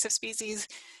to invasive species,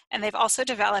 and they've also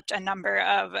developed a number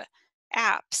of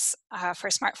apps for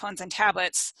smartphones and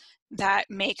tablets that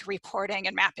make reporting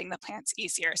and mapping the plants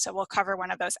easier. So we'll cover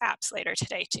one of those apps later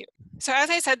today too. So as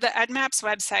I said, the EDMAPS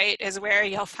website is where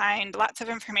you'll find lots of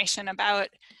information about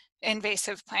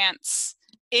invasive plants.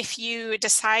 If you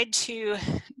decide to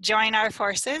join our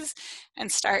forces and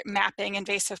start mapping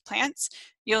invasive plants,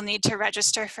 you'll need to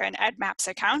register for an EDMAPS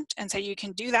account. And so you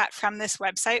can do that from this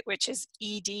website, which is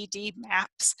eddmaps.org.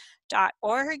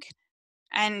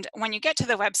 And when you get to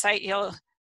the website, you'll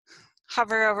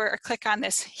hover over or click on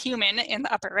this human in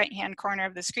the upper right-hand corner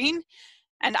of the screen.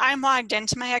 And I'm logged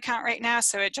into my account right now,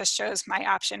 so it just shows my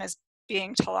option as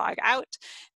being to log out.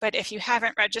 But if you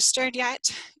haven't registered yet,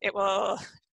 it will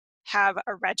have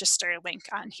a register link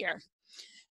on here.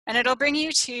 And it'll bring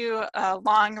you to a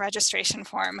long registration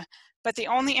form, but the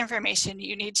only information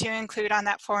you need to include on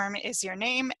that form is your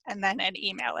name and then an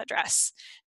email address.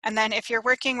 And then if you're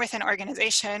working with an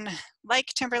organization like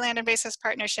Timberland Invasives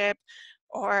Partnership,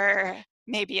 or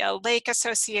maybe a lake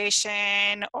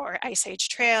association or Ice Age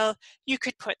Trail, you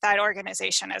could put that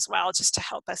organization as well, just to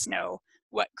help us know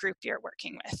what group you're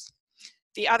working with.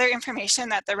 The other information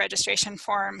that the registration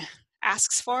form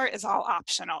asks for is all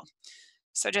optional.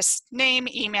 So just name,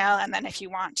 email, and then if you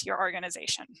want, your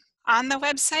organization. On the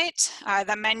website,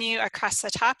 the menu across the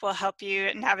top will help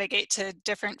you navigate to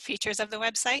different features of the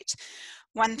website.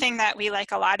 One thing that we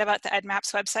like a lot about the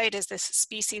EDMAPS website is this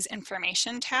species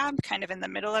information tab, kind of in the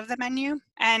middle of the menu.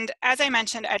 And as I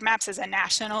mentioned, EDMAPS is a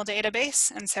national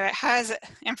database, and so it has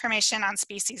information on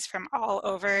species from all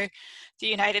over the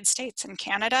United States and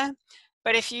Canada.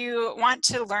 But if you want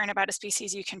to learn about a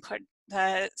species, you can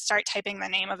start typing the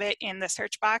name of it in the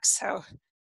search box. So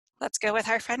let's go with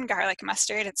our friend garlic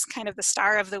mustard. It's kind of the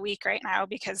star of the week right now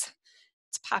because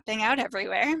it's popping out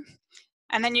everywhere.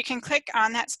 And then you can click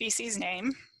on that species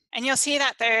name, and you'll see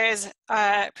that there's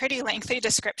a pretty lengthy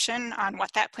description on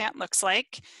what that plant looks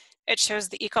like. It shows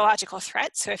the ecological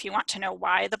threat, so if you want to know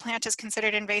why the plant is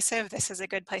considered invasive, this is a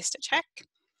good place to check.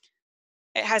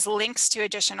 It has links to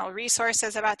additional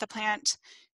resources about the plant.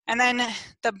 And then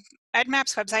the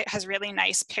EDMAPS website has really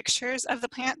nice pictures of the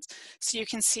plant, so you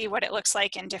can see what it looks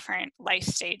like in different life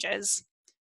stages.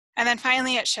 And then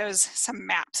finally, it shows some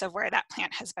maps of where that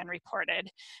plant has been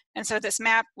reported. And so this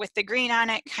map with the green on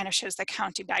it kind of shows the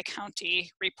county by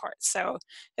county reports. So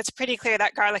it's pretty clear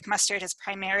that garlic mustard is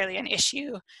primarily an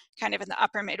issue kind of in the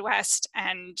upper Midwest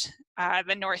and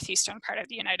the northeastern part of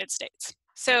the United States.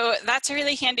 So that's a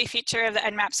really handy feature of the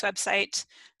EDMAPS website.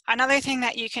 Another thing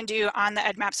that you can do on the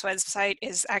EDMAPS website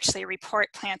is actually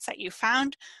report plants that you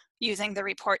found using the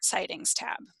Report Sightings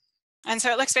tab. And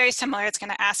so it looks very similar. It's going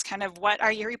to ask kind of what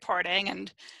are you reporting,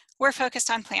 and we're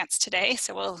focused on plants today,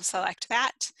 so we'll select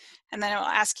that. And then it will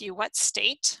ask you what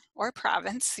state or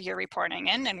province you're reporting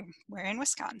in, and we're in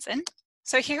Wisconsin.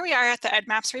 So here we are at the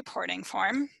EDMAPS reporting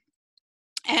form,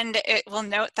 and it will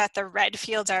note that the red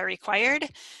fields are required.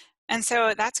 And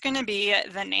so that's going to be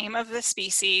the name of the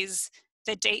species,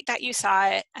 the date that you saw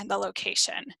it, and the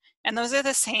location. And those are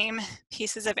the same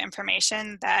pieces of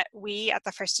information that we at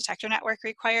the First Detector Network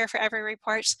require for every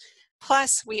report.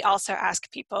 Plus, we also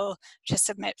ask people to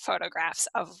submit photographs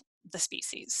of the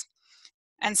species.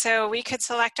 And so we could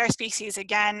select our species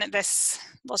again. This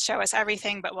will show us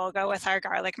everything, but we'll go with our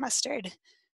garlic mustard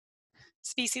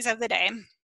species of the day.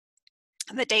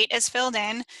 The date is filled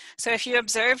in. So if you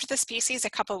observed the species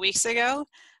a couple weeks ago,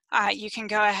 You can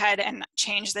go ahead and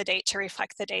change the date to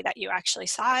reflect the day that you actually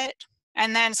saw it.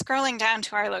 And then scrolling down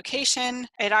to our location,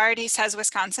 it already says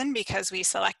Wisconsin because we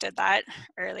selected that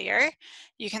earlier.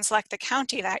 You can select the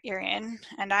county that you're in,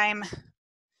 and I'm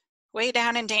way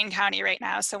down in Dane County right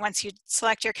now. So once you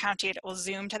select your county, it will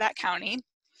zoom to that county.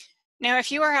 Now,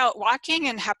 if you are out walking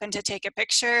and happen to take a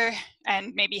picture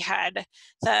and maybe had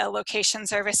the location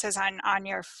services on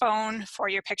your phone for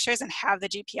your pictures and have the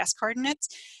GPS coordinates,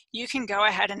 you can go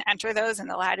ahead and enter those in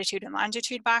the latitude and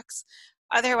longitude box.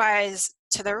 Otherwise,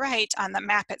 to the right on the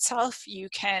map itself, you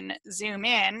can zoom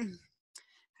in.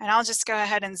 And I'll just go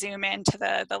ahead and zoom into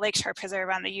the Lakeshore Preserve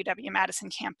on the UW-Madison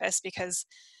campus because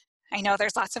I know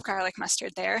there's lots of garlic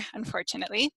mustard there,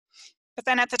 unfortunately. But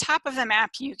then at the top of the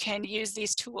map, you can use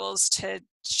these tools to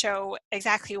show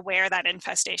exactly where that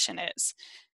infestation is.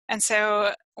 And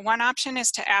so one option is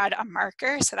to add a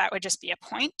marker, so that would just be a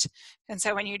point. And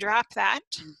so when you drop that,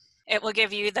 it will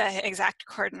give you the exact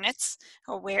coordinates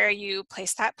of where you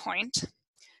place that point.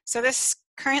 So this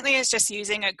currently is just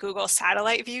using a Google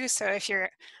satellite view. So if you're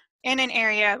in an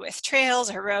area with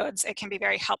trails or roads, it can be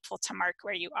very helpful to mark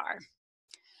where you are.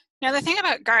 Now, the thing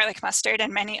about garlic mustard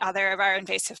and many other of our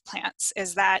invasive plants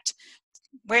is that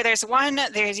where there's one,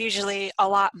 there's usually a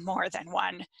lot more than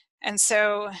one. And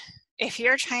so if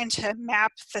you're trying to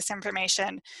map this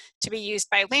information to be used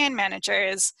by land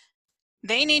managers,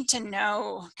 they need to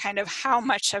know kind of how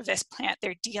much of this plant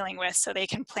they're dealing with so they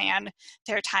can plan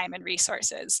their time and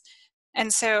resources.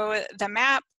 And so the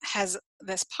map has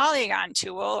this polygon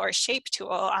tool or shape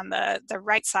tool on the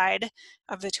right side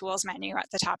of the tools menu at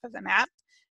the top of the map.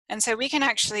 And so we can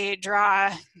actually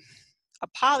draw a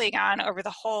polygon over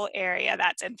the whole area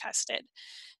that's infested.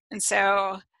 And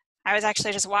so I was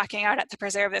actually just walking out at the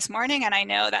preserve this morning, and I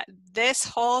know that this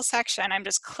whole section, I'm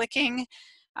just clicking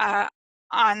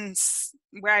on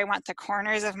where I want the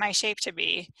corners of my shape to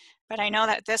be, but I know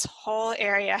that this whole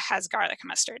area has garlic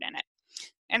mustard in it.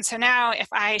 And so now if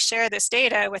I share this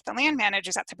data with the land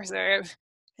managers at the preserve,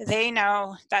 they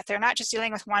know that they're not just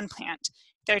dealing with one plant,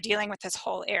 they're dealing with this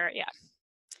whole area.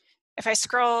 If I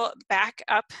scroll back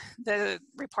up the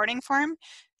reporting form,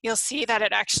 you'll see that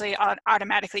it actually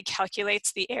automatically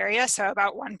calculates the area. So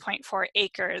about 1.4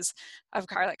 acres of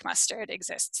garlic mustard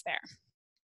exists there.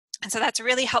 And so that's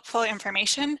really helpful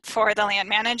information for the land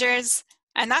managers.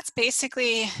 And that's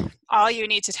basically all you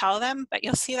need to tell them, but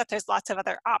you'll see that there's lots of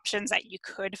other options that you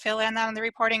could fill in on the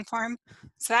reporting form.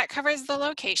 So that covers the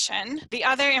location. The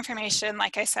other information,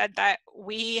 like I said, that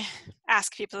we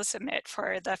ask people to submit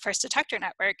for the First Detector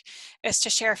Network is to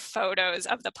share photos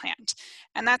of the plant.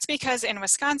 And that's because in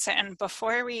Wisconsin,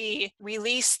 before we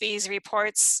release these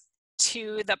reports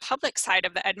to the public side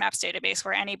of the EDMAPS database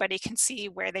where anybody can see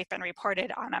where they've been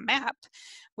reported on a map,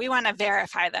 we want to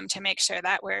verify them to make sure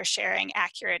that we're sharing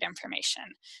accurate information.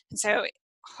 And so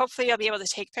hopefully you'll be able to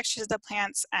take pictures of the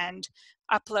plants and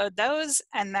upload those,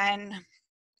 and then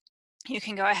you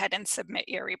can go ahead and submit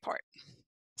your report.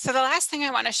 So the last thing I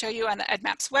want to show you on the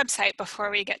EDMAPS website before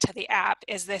we get to the app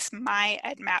is this My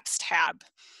EDMAPS tab.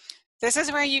 This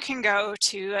is where you can go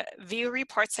to view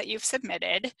reports that you've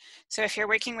submitted. So if you're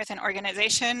working with an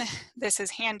organization, this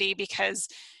is handy because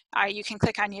you can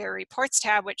click on your reports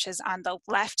tab, which is on the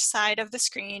left side of the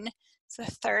screen. It's the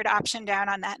third option down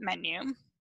on that menu.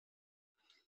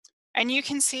 And you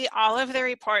can see all of the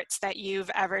reports that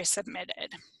you've ever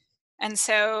submitted. And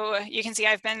so you can see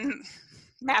I've been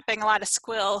mapping a lot of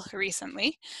squill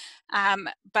recently.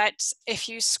 But if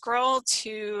you scroll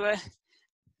to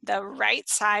the right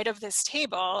side of this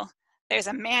table, there's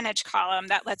a manage column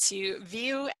that lets you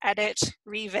view, edit,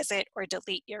 revisit, or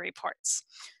delete your reports.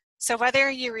 So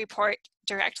whether you report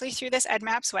directly through this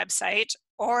EDMAPS website,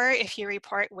 or if you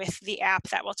report with the app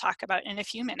that we'll talk about in a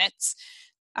few minutes,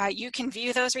 you can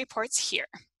view those reports here.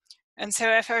 And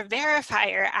so if a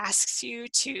verifier asks you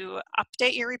to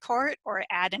update your report or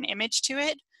add an image to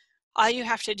it, all you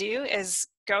have to do is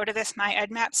go to this My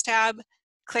EDMAPS tab,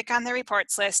 click on the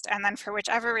reports list, and then for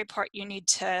whichever report you need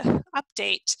to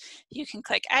update, you can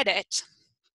click edit.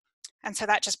 And so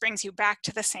that just brings you back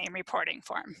to the same reporting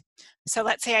form. So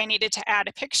let's say I needed to add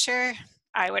a picture,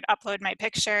 I would upload my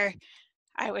picture,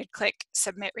 I would click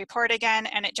submit report again,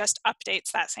 and it just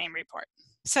updates that same report.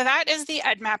 So that is the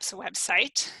EDMAPS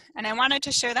website. And I wanted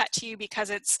to show that to you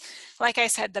because it's, like I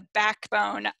said, the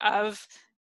backbone of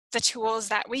the tools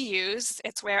that we use.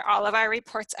 It's where all of our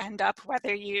reports end up,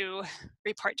 whether you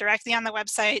report directly on the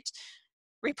website,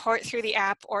 report through the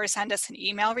app, or send us an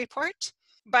email report.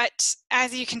 But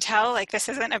as you can tell, like, this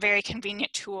isn't a very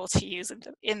convenient tool to use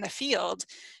in the field,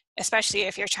 especially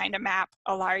if you're trying to map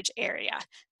a large area.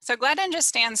 So GLEDN just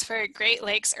stands for Great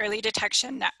Lakes Early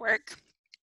Detection Network.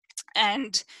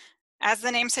 And as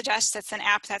the name suggests, it's an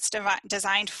app that's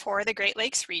designed for the Great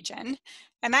Lakes region.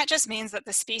 And that just means that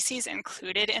the species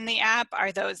included in the app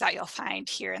are those that you'll find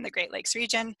here in the Great Lakes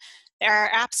region. There are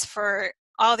apps for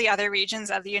all the other regions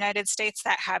of the United States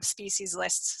that have species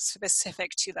lists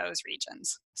specific to those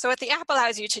regions. So what the app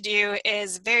allows you to do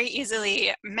is very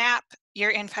easily map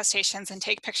your infestations and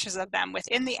take pictures of them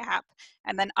within the app,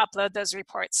 and then upload those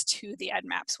reports to the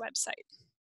EdMaps website.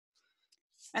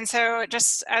 And so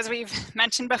just as we've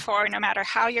mentioned before, no matter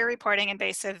how you're reporting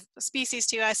invasive species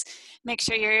to us, make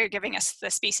sure you're giving us the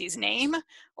species name,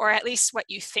 or at least what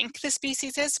you think the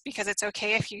species is, because it's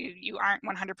okay if you aren't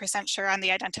 100% sure on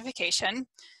the identification.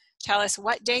 Tell us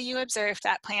what day you observed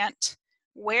that plant,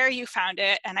 where you found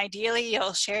it, and ideally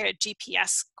you'll share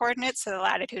GPS coordinates, so the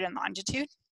latitude and longitude,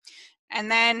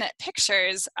 and then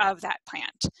pictures of that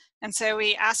plant. And so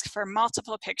we ask for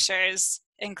multiple pictures,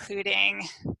 including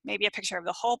maybe a picture of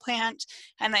the whole plant,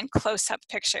 and then close-up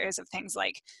pictures of things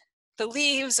like the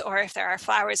leaves, or if there are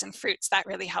flowers and fruits. That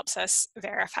really helps us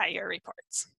verify your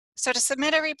reports. So to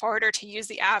submit a report or to use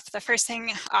the app, the first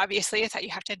thing obviously is that you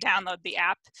have to download the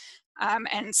app.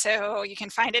 And so you can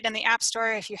find it in the App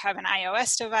Store if you have an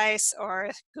iOS device,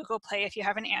 or Google Play if you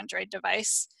have an Android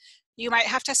device. You might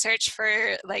have to search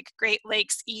for like Great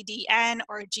Lakes EDN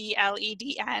or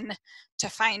GLEDN to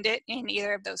find it in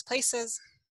either of those places.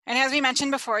 And as we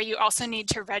mentioned before, you also need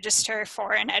to register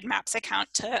for an EdMaps account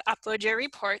to upload your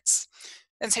reports.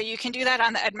 And so you can do that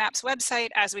on the EdMaps website,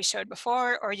 as we showed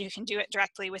before, or you can do it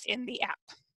directly within the app.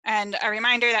 And a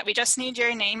reminder that we just need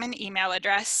your name and email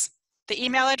address. The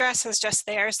email address is just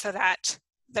there so that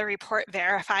the report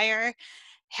verifier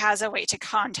has a way to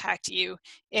contact you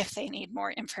if they need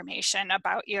more information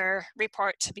about your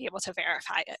report to be able to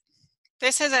verify it.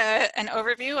 This is an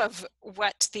overview of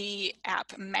what the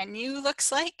app menu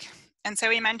looks like. And so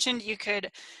we mentioned you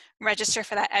could register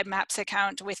for that EdMaps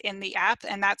account within the app,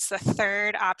 and that's the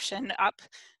third option up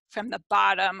from the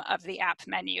bottom of the app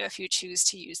menu if you choose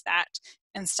to use that,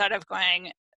 instead of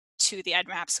going to the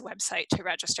EdMaps website to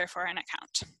register for an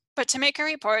account. But to make a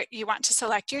report, you want to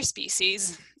select your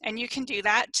species, and you can do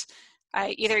that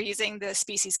either using the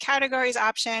species categories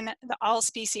option, the all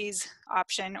species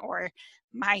option, or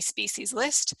my species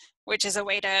list, which is a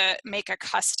way to make a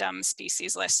custom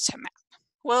species list to map.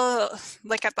 We'll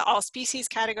look at the all species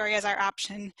category as our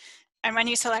option. And when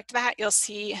you select that, you'll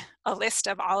see a list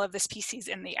of all of the species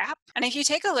in the app. And if you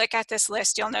take a look at this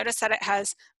list, you'll notice that it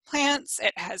has plants,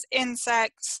 it has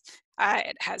insects,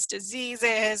 it has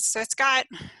diseases. So it's got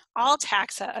all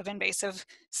taxa of invasive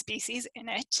species in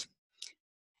it.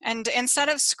 And instead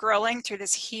of scrolling through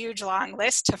this huge long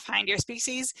list to find your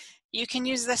species, you can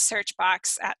use the search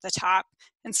box at the top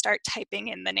and start typing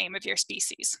in the name of your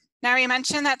species. Now, we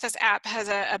mentioned that this app has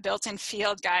a built-in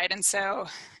field guide, and so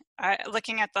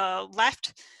looking at the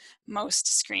leftmost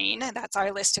screen, that's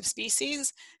our list of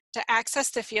species. To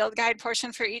access the field guide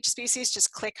portion for each species,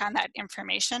 just click on that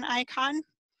information icon.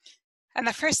 And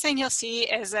the first thing you'll see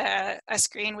is a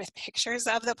screen with pictures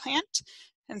of the plant.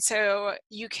 And so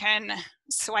you can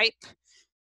swipe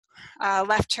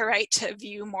left to right to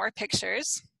view more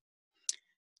pictures.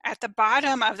 At the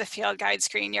bottom of the field guide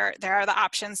screen, there are the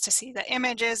options to see the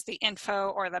images, the info,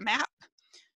 or the map.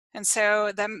 And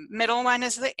so the middle one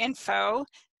is the info.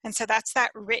 And so that's that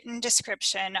written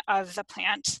description of the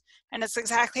plant. And it's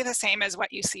exactly the same as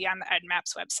what you see on the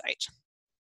EdMaps website.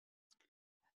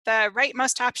 The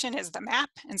rightmost option is the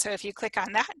map. And so if you click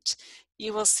on that,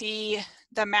 you will see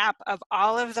the map of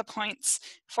all of the points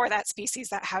for that species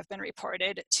that have been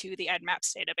reported to the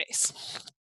EdMaps database.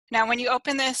 Now, when you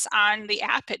open this on the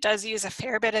app, it does use a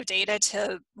fair bit of data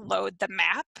to load the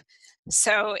map.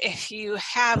 So if you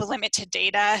have limited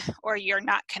data or you're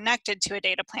not connected to a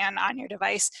data plan on your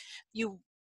device, you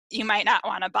might not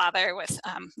want to bother with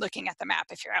looking at the map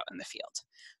if you're out in the field.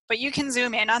 But you can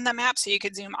zoom in on the map, so you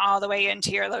could zoom all the way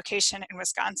into your location in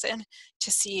Wisconsin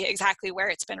to see exactly where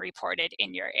it's been reported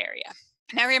in your area.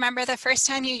 Now remember, the first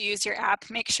time you use your app,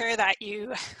 make sure that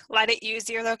you let it use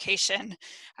your location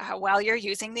while you're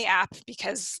using the app,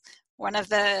 because one of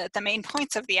the main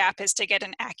points of the app is to get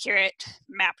an accurate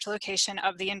mapped location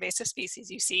of the invasive species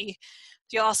you see.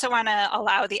 You'll also want to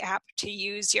allow the app to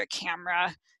use your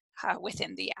camera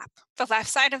within the app. The left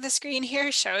side of the screen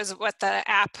here shows what the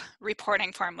app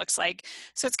reporting form looks like.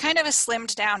 So it's kind of a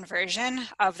slimmed down version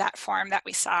of that form that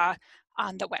we saw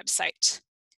on the website.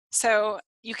 So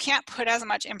you can't put as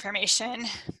much information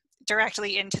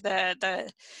directly into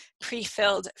the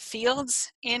pre-filled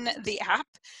fields in the app,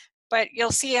 but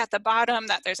you'll see at the bottom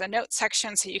that there's a note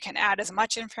section, so you can add as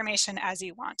much information as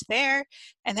you want there.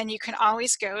 And then you can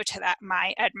always go to that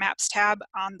My EdMaps tab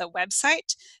on the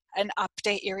website and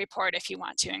update your report if you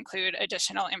want to include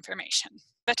additional information.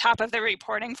 The top of the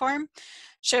reporting form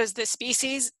shows the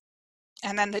species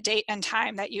and then the date and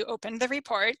time that you opened the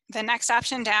report. The next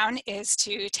option down is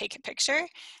to take a picture.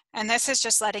 And this is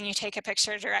just letting you take a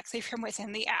picture directly from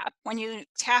within the app. When you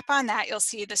tap on that, you'll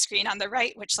see the screen on the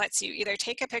right, which lets you either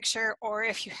take a picture, or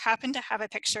if you happen to have a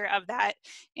picture of that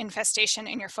infestation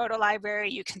in your photo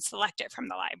library, you can select it from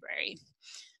the library.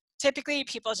 Typically,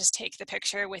 people just take the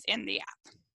picture within the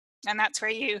app. And that's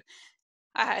where you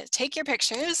take your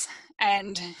pictures,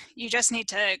 and you just need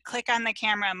to click on the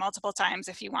camera multiple times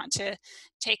if you want to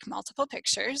take multiple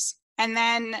pictures. And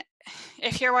then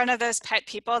if you're one of those pet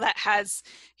people that has,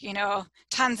 you know,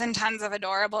 tons and tons of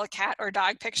adorable cat or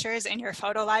dog pictures in your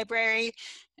photo library,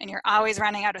 and you're always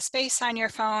running out of space on your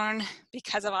phone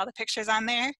because of all the pictures on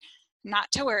there, not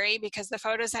to worry, because the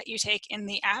photos that you take in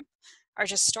the app are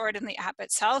just stored in the app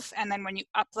itself, and then when you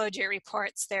upload your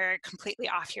reports, they're completely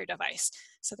off your device,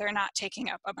 so they're not taking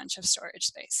up a bunch of storage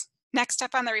space. Next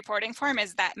up on the reporting form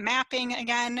is that mapping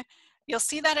again. You'll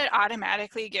see that it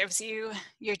automatically gives you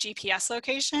your GPS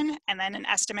location and then an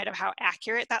estimate of how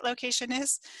accurate that location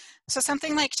is. So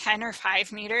something like 10 or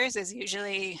 5 meters is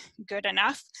usually good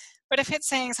enough, but if it's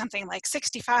saying something like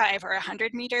 65 or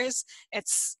 100 meters,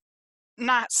 it's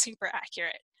not super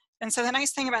accurate. And so the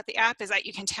nice thing about the app is that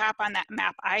you can tap on that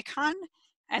map icon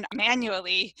and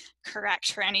manually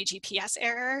correct for any GPS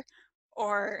error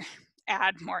or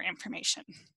add more information.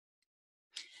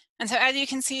 And so as you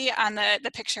can see on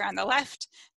the picture on the left,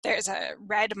 there's a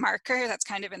red marker that's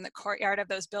kind of in the courtyard of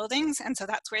those buildings, and so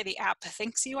that's where the app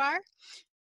thinks you are.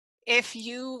 If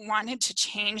you wanted to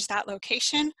change that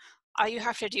location, all you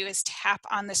have to do is tap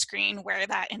on the screen where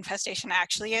that infestation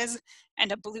actually is,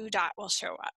 and a blue dot will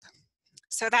show up.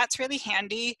 So that's really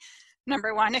handy.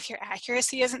 Number one, if your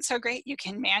accuracy isn't so great, you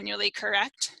can manually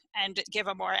correct and give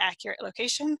a more accurate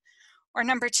location. Or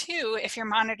number two, if you're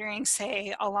monitoring,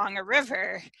 say, along a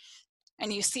river,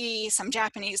 and you see some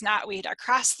Japanese knotweed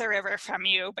across the river from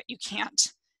you, but you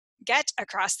can't get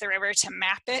across the river to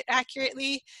map it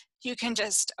accurately, you can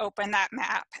just open that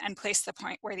map and place the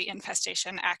point where the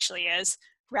infestation actually is,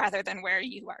 rather than where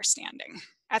you are standing.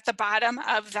 At the bottom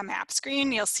of the map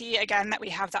screen, you'll see again that we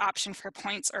have the option for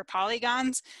points or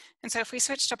polygons. And so if we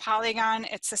switch to polygon,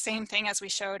 it's the same thing as we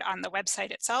showed on the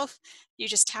website itself. You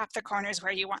just tap the corners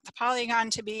where you want the polygon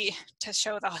to be to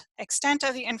show the extent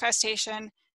of the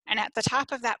infestation. And at the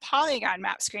top of that polygon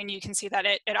map screen, you can see that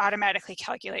it automatically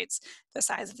calculates the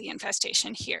size of the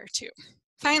infestation here too.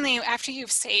 Finally, after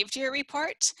you've saved your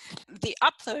report, the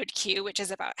upload queue, which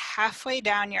is about halfway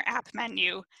down your app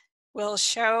menu, will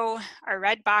show a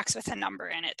red box with a number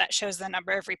in it that shows the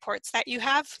number of reports that you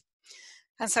have.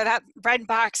 And so that red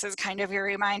box is kind of your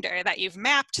reminder that you've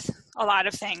mapped a lot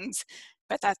of things,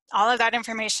 but that all of that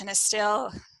information is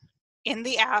still in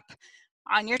the app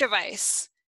on your device.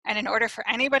 And in order for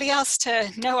anybody else to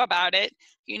know about it,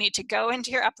 you need to go into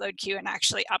your upload queue and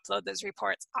actually upload those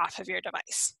reports off of your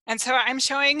device. And so I'm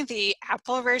showing the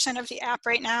Apple version of the app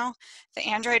right now. The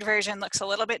Android version looks a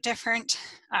little bit different,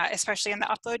 especially in the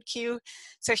upload queue.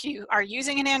 So if you are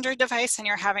using an Android device and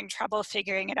you're having trouble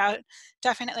figuring it out,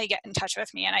 definitely get in touch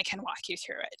with me and I can walk you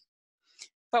through it.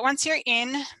 But once you're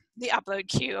in the upload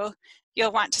queue,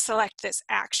 you'll want to select this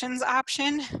actions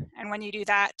option. And when you do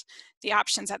that, the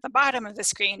options at the bottom of the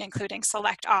screen, including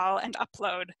select all and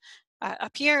upload,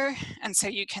 appear. And so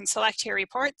you can select your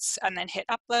reports and then hit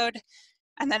upload.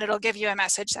 And then it'll give you a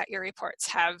message that your reports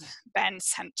have been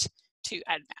sent to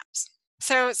EdMaps.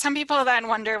 So some people then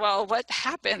wonder, well, what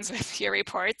happens with your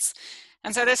reports?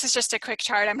 And so this is just a quick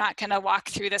chart. I'm not going to walk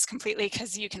through this completely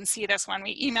because you can see this when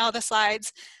we email the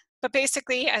slides. But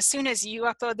basically, as soon as you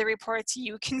upload the reports,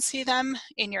 you can see them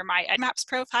in your My EdMaps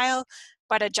profile,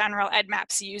 but a general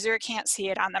EdMaps user can't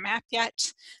see it on the map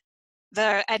yet.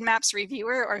 The EdMaps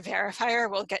reviewer or verifier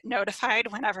will get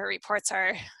notified whenever reports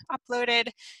are uploaded,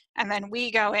 and then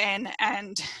we go in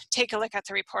and take a look at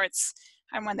the reports,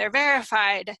 and when they're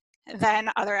verified, then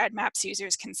other EdMaps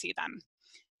users can see them.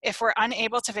 If we're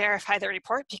unable to verify the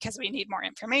report because we need more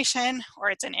information or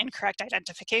it's an incorrect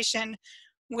identification,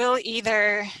 we'll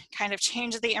either kind of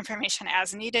change the information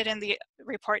as needed in the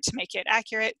report to make it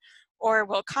accurate, or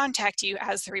we'll contact you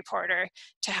as the reporter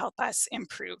to help us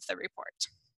improve the report.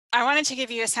 I wanted to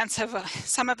give you a sense of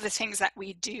some of the things that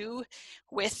we do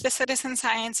with the citizen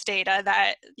science data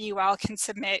that you all can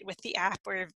submit with the app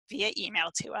or via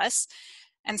email to us.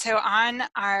 And so on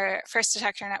our First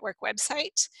Detector Network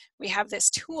website, we have this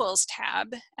Tools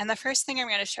tab. And the first thing I'm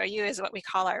going to show you is what we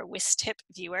call our WISTIP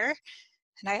viewer.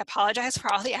 And I apologize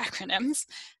for all the acronyms,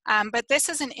 but this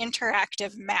is an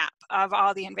interactive map of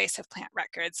all the invasive plant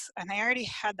records. And I already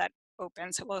had that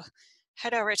open. So we'll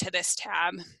head over to this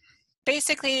tab.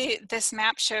 Basically, this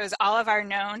map shows all of our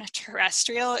known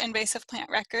terrestrial invasive plant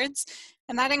records,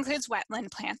 and that includes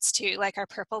wetland plants too, like our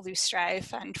purple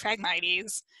loosestrife and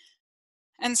Phragmites.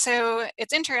 And so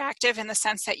it's interactive in the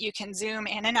sense that you can zoom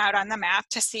in and out on the map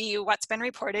to see what's been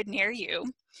reported near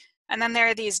you. And then there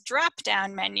are these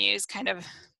drop-down menus kind of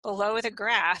below the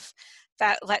graph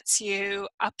that lets you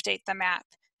update the map.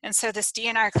 And so this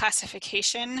DNR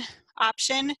classification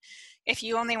option, if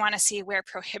you only want to see where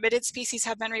prohibited species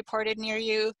have been reported near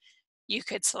you, you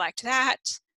could select that.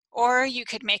 Or you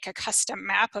could make a custom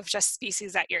map of just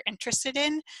species that you're interested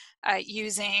in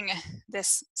using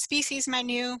this species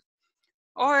menu.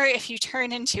 Or if you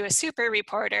turn into a super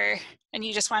reporter and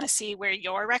you just want to see where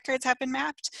your records have been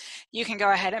mapped, you can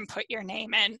go ahead and put your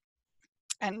name in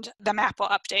and the map will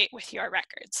update with your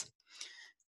records.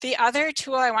 The other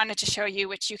tool I wanted to show you,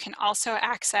 which you can also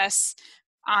access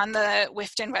on the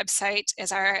WIFDN website,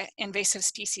 is our invasive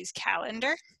species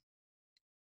calendar.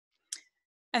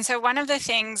 And so one of the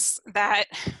things that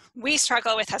we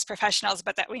struggle with as professionals,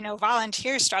 but that we know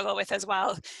volunteers struggle with as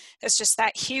well, is just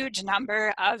that huge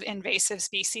number of invasive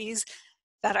species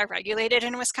that are regulated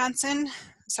in Wisconsin.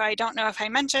 So I don't know if I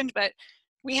mentioned, but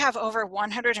we have over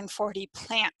 140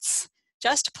 plants,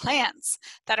 just plants,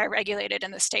 that are regulated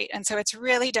in the state. And so it's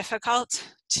really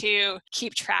difficult to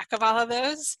keep track of all of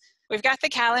those. We've got the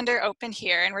calendar open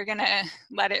here and we're gonna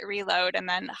let it reload and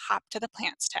then hop to the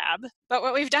plants tab. But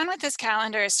what we've done with this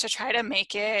calendar is to try to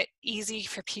make it easy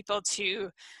for people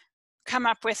to come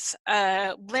up with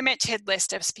a limited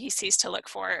list of species to look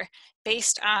for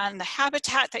based on the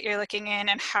habitat that you're looking in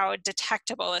and how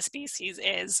detectable a species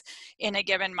is in a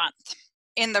given month.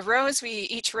 In the rows,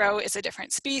 each row is a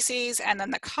different species, and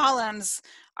then the columns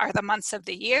are the months of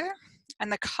the year.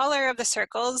 And the color of the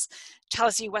circles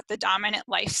tells you what the dominant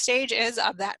life stage is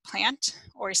of that plant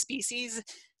or species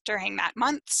during that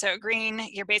month. So green,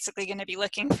 you're basically going to be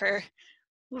looking for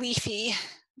leafy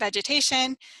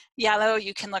vegetation. Yellow,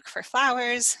 you can look for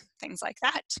flowers, things like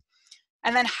that.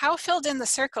 And then how filled in the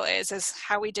circle is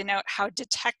how we denote how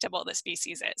detectable the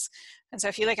species is. And so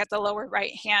if you look at the lower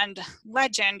right-hand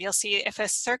legend, you'll see if a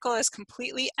circle is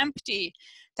completely empty,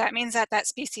 that means that that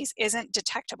species isn't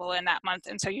detectable in that month,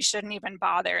 and so you shouldn't even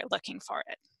bother looking for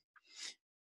it.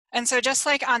 And so just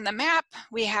like on the map,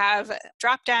 we have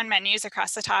drop-down menus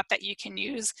across the top that you can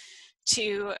use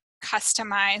to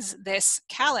customize this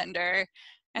calendar.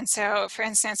 And so, for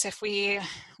instance, if we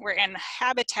were in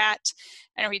habitat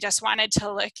and we just wanted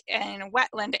to look in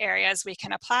wetland areas, we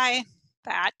can apply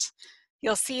that.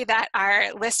 You'll see that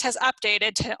our list has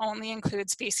updated to only include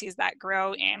species that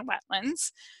grow in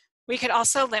wetlands. We could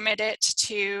also limit it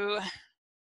to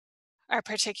our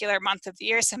particular month of the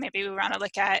year. So maybe we want to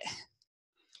look at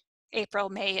April,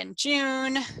 May, and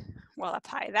June. We'll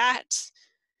apply that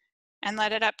and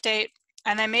let it update.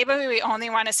 And then maybe we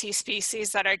only want to see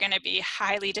species that are going to be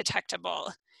highly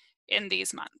detectable in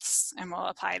these months, and we'll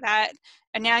apply that.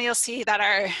 And now you'll see that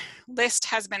our list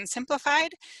has been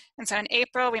simplified. And so in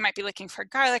April, we might be looking for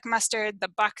garlic mustard, the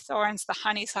buckthorns, the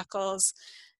honeysuckles.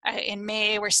 In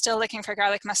May, we're still looking for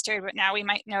garlic mustard, but now we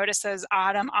might notice those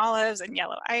autumn olives and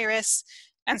yellow iris.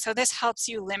 And so this helps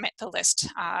you limit the list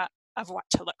of what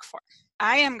to look for.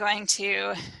 I am going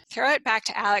to throw it back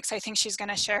to Alex. I think she's going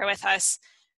to share with us,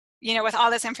 you know, with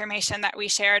all this information that we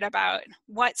shared about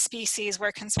what species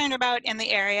we're concerned about in the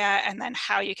area and then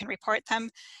how you can report them.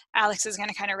 Alex is going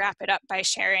to kind of wrap it up by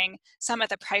sharing some of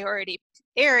the priority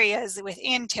areas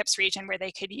within TIPS region where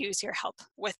they could use your help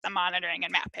with the monitoring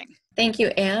and mapping. Thank you,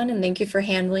 Anne, and thank you for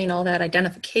handling all that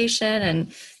identification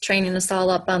and training us all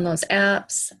up on those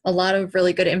apps. A lot of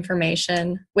really good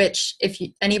information, which if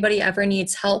anybody ever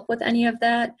needs help with any of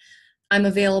that, I'm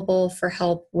available for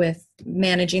help with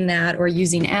managing that or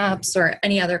using apps or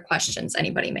any other questions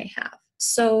anybody may have.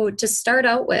 So to start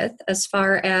out with, as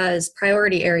far as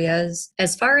priority areas,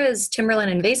 as far as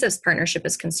Timberland Invasives partnership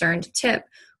is concerned, TIP,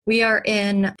 we are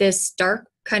in this dark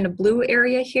kind of blue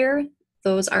area here.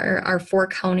 Those are our 4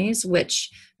 counties, which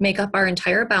make up our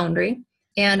entire boundary.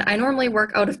 And I normally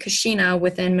work out of Kashina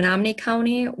within Menominee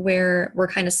County, where we're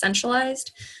kind of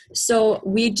centralized. So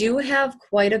we do have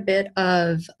quite a bit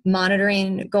of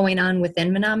monitoring going on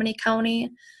within Menominee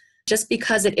County, just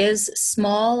because it is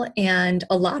small and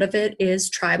a lot of it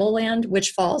is tribal land, which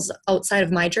falls outside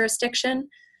of my jurisdiction.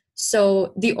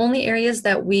 So the only areas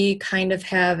that we kind of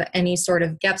have any sort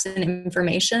of gaps in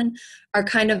information are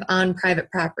kind of on private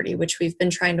property, which we've been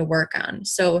trying to work on.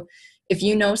 So if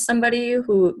you know somebody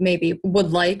who maybe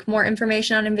would like more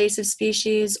information on invasive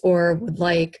species or would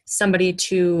like somebody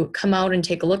to come out and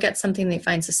take a look at something they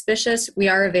find suspicious, we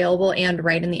are available and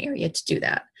right in the area to do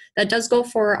that. That does go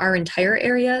for our entire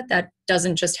area. That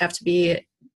doesn't just have to be,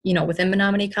 within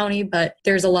Menominee County, but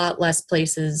there's a lot less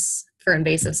places for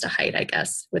invasives to hide, I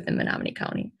guess, within Menominee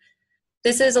County.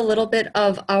 This is a little bit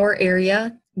of our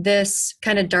area. This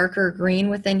kind of darker green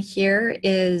within here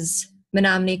is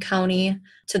Menominee County.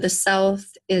 To the south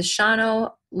is Shawano,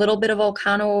 a little bit of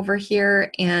Oconto over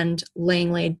here, and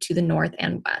Langlade to the north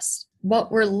and west.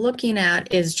 What we're looking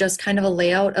at is just kind of a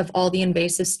layout of all the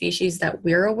invasive species that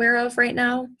we're aware of right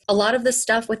now. A lot of the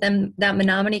stuff within that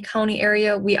Menominee County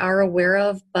area we are aware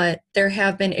of, but there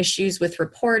have been issues with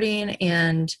reporting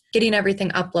and getting everything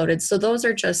uploaded. So those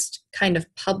are just kind of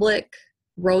public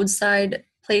roadside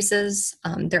places.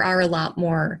 There are a lot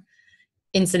more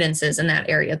incidences in that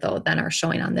area, though, than are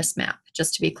showing on this map,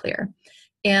 just to be clear.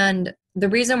 And the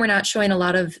reason we're not showing a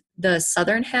lot of the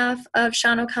southern half of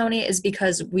Shawano County is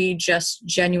because we just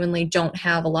genuinely don't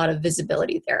have a lot of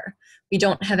visibility there. We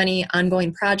don't have any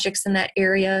ongoing projects in that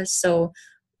area, so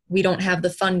we don't have the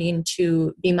funding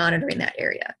to be monitoring that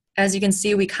area. As you can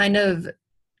see, we kind of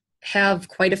have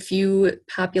quite a few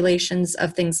populations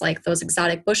of things like those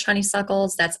exotic bush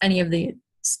honeysuckles. That's any of the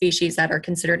species that are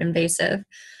considered invasive.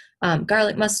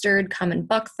 Garlic mustard, common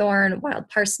buckthorn, wild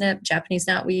parsnip, Japanese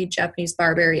knotweed, Japanese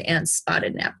barberry, and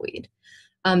spotted knapweed.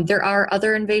 There are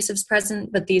other invasives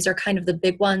present, but these are kind of the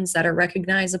big ones that are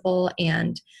recognizable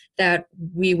and that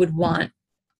we would want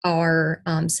our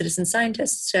citizen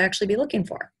scientists to actually be looking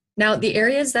for. Now, the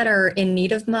areas that are in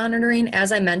need of monitoring,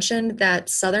 as I mentioned, that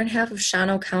southern half of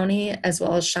Shawano County, as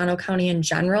well as Shawano County in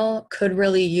general, could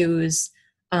really use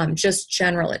just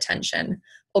general attention.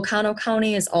 Oconto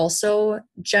County is also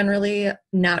generally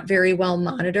not very well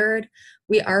monitored.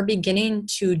 We are beginning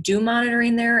to do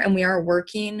monitoring there, and we are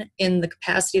working in the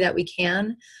capacity that we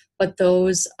can, but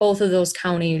both of those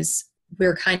counties,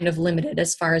 we're kind of limited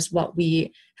as far as what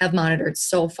we have monitored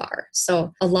so far.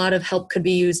 So a lot of help could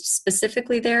be used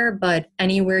specifically there, but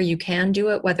anywhere you can do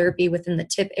it, whether it be within the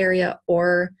tip area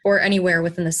or anywhere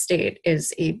within the state,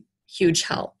 is a huge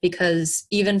help, because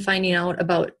even finding out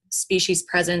about species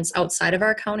presence outside of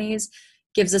our counties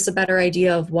gives us a better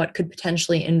idea of what could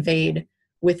potentially invade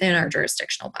within our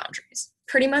jurisdictional boundaries.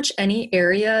 Pretty much any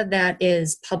area that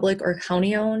is public or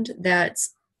county owned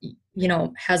that's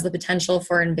has the potential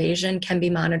for invasion can be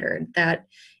monitored. That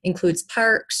includes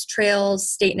parks, trails,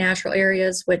 state natural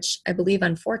areas, which I believe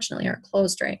unfortunately are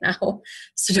closed right now.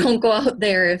 So don't go out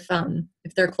there if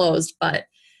they're closed, but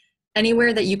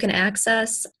anywhere that you can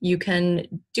access, you can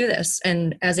do this.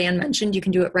 And as Ann mentioned, you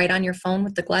can do it right on your phone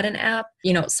with the GLEDN app.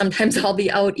 Sometimes I'll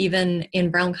be out even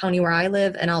in Brown County where I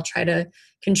live, and I'll try to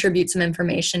contribute some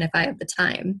information if I have the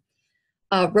time.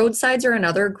 Roadsides are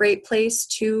another great place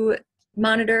to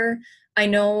monitor. I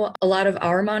know a lot of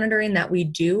our monitoring that we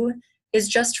do is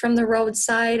just from the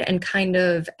roadside, and kind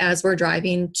of as we're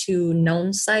driving to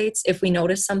known sites, if we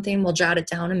notice something, we'll jot it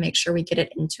down and make sure we get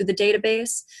it into the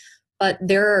database. But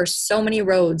there are so many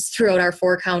roads throughout our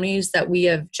 4 counties that we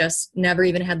have just never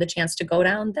even had the chance to go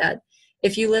down, that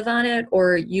if you live on it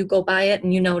or you go by it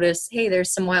and you notice, hey,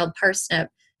 there's some wild parsnip,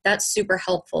 that's super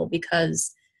helpful,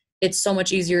 because it's so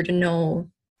much easier to know,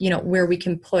 where we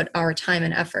can put our time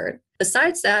and effort.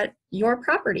 Besides that, your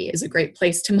property is a great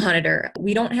place to monitor.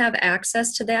 We don't have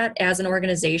access to that as an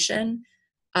organization,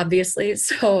 obviously.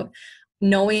 So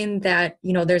knowing that,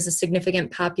 there's a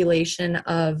significant population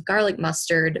of garlic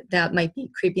mustard that might be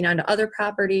creeping onto other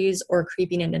properties or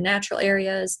creeping into natural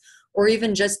areas, or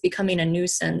even just becoming a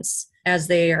nuisance, as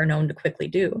they are known to quickly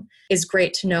do, is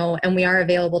great to know. And we are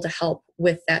available to help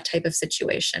with that type of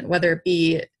situation, whether it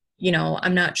be,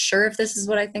 I'm not sure if this is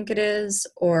what I think it is,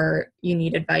 or you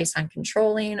need advice on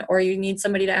controlling, or you need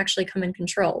somebody to actually come and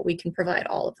control. We can provide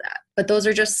all of that. But those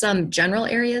are just some general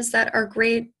areas that are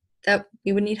great that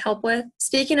we would need help with.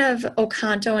 Speaking of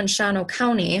Oconto and Shawano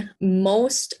County,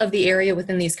 most of the area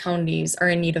within these counties are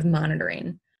in need of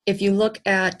monitoring. If you look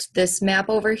at this map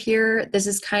over here, this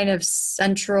is kind of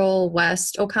central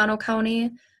west Oconto County,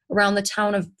 around the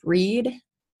town of Breed.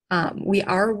 We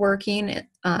are working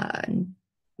on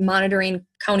monitoring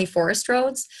county forest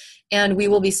roads, and we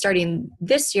will be starting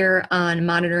this year on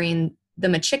monitoring the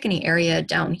Menominee area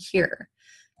down here.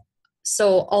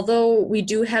 So although we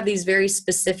do have these very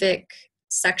specific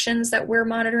sections that we're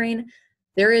monitoring,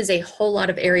 there is a whole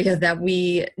lot of area that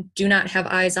we do not have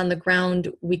eyes on the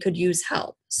ground. We could use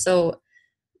help. So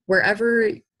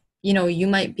wherever you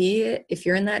might be, if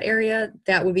you're in that area,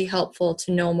 that would be helpful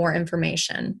to know more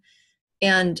information.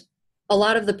 And a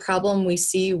lot of the problem we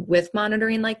see with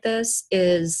monitoring like this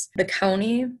is the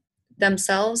county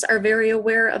themselves are very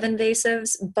aware of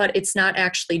invasives, but it's not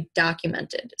actually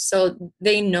documented. So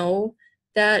they know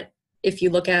that if you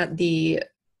look at the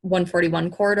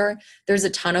 141 corridor, there's a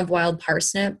ton of wild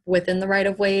parsnip within the right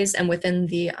of ways and within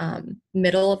the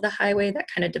middle of the highway, that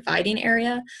kind of dividing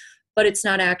area, but it's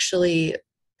not actually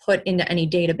put into any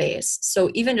database. So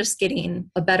even just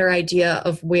getting a better idea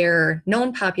of where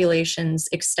known populations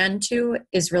extend to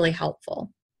is really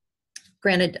helpful.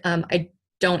 Granted, I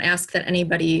don't ask that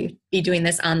anybody be doing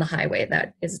this on the highway.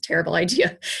 That is a terrible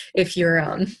idea. If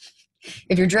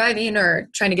you're driving or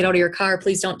trying to get out of your car,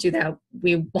 please don't do that.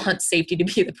 We want safety to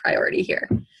be the priority here.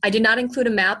 I did not include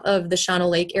a map of the Shawano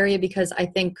Lake area because I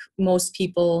think most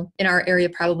people in our area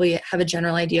probably have a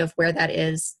general idea of where that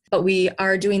is. But we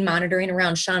are doing monitoring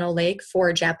around Shawano Lake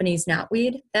for Japanese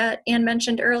knotweed that Ann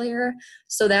mentioned earlier.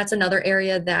 So that's another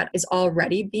area that is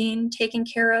already being taken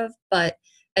care of. But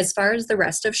as far as the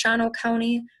rest of Shawano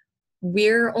County,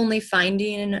 we're only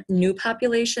finding new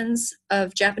populations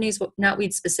of Japanese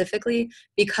knotweed specifically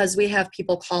because we have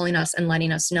people calling us and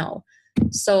letting us know.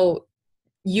 So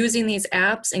using these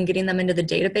apps and getting them into the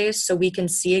database so we can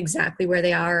see exactly where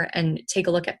they are and take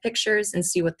a look at pictures and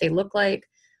see what they look like,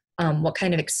 what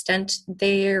kind of extent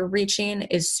they're reaching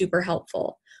is super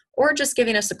helpful. Or just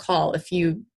giving us a call if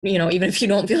even if you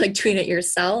don't feel like doing it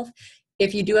yourself,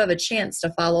 if you do have a chance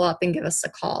to follow up and give us a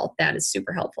call, that is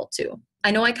super helpful too. I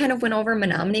know I kind of went over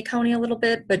Menominee County a little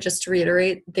bit, but just to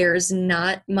reiterate, there's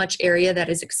not much area that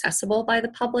is accessible by the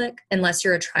public unless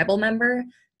you're a tribal member.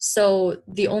 So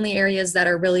the only areas that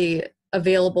are really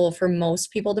available for most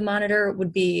people to monitor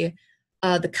would be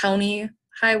the county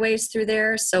highways through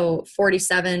there. So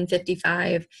 47,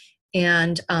 55,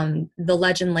 and the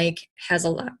Legend Lake has a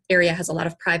lot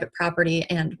of private property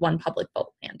and one public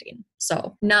boat landing.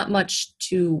 So not much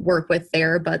to work with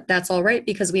there, but that's all right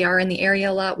because we are in the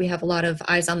area a lot. We have a lot of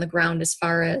eyes on the ground as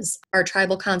far as our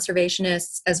tribal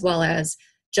conservationists, as well as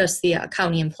just the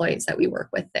county employees that we work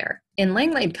with there. In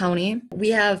Langlade County, we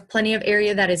have plenty of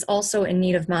area that is also in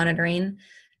need of monitoring.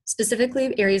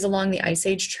 Specifically, areas along the Ice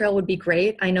Age Trail would be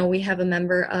great. I know we have a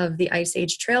member of the Ice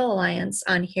Age Trail Alliance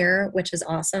on here, which is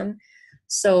awesome.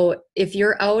 So if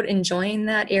you're out enjoying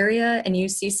that area and you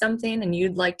see something and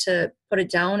you'd like to put it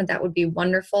down, that would be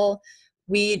wonderful.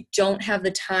 We don't have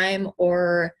the time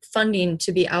or funding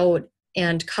to be out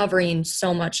and covering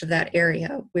so much of that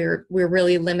area. We're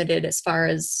really limited as far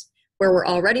as where we're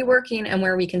already working and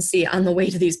where we can see on the way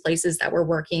to these places that we're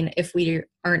working if we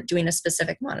aren't doing a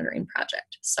specific monitoring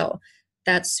project. So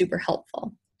that's super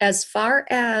helpful. As far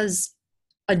as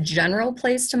a general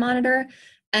place to monitor,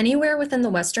 anywhere within the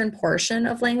western portion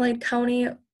of Langlade County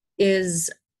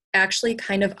is actually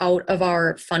kind of out of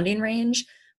our funding range.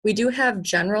 We do have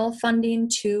general funding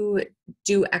to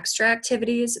do extra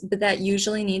activities, but that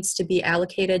usually needs to be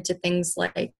allocated to things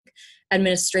like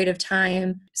administrative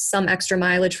time, some extra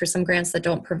mileage for some grants that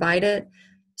don't provide it.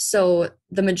 So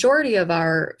the majority of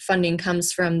our funding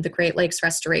comes from the Great Lakes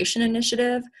Restoration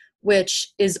Initiative,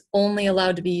 which is only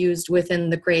allowed to be used within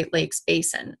the Great Lakes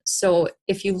Basin. So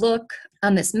if you look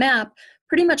on this map,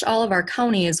 pretty much all of our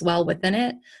county is well within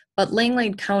it, but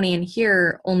Langlade County in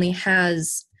here only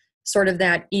has sort of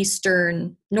that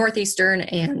northeastern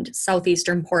and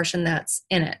southeastern portion that's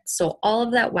in it. So all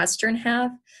of that western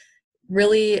half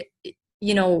really,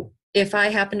 if I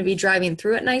happen to be driving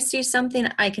through it and I see something,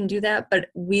 I can do that, but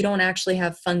we don't actually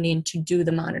have funding to do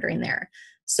the monitoring there.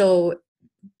 So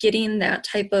getting that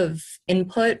type of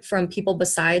input from people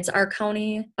besides our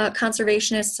county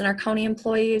conservationists and our county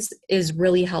employees is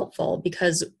really helpful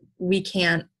because we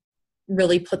can't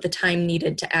really put the time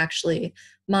needed to actually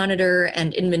monitor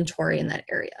and inventory in that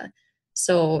area.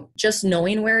 So just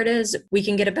knowing where it is, we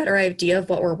can get a better idea of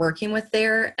what we're working with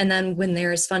there. And then when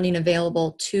there's funding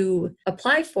available to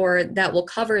apply for that will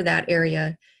cover that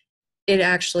area, it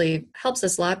actually helps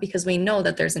us a lot because we know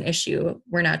that there's an issue.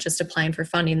 We're not just applying for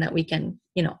funding that we can,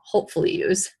 hopefully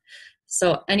use.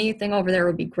 So anything over there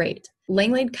would be great.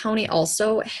 Langlade County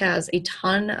also has a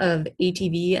ton of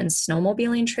ATV and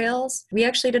snowmobiling trails. We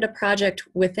actually did a project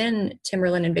within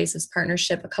Timberland Invasives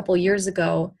Partnership a couple years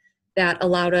ago that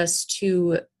allowed us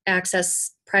to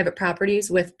access private properties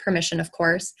with permission, of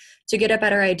course, to get a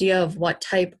better idea of what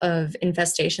type of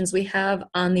infestations we have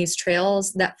on these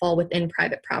trails that fall within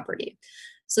private property.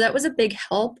 So that was a big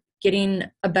help getting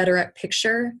a better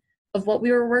picture of what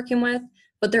we were working with,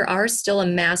 but there are still a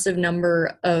massive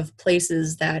number of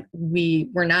places that we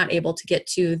were not able to get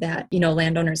to that,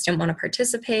 landowners didn't want to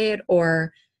participate,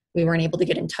 or we weren't able to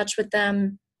get in touch with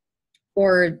them,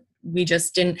 or we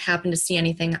just didn't happen to see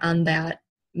anything on that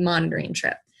monitoring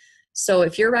trip. So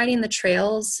if you're riding the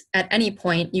trails at any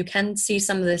point, you can see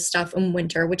some of this stuff in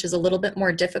winter, which is a little bit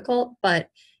more difficult, but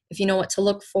if you know what to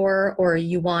look for or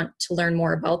you want to learn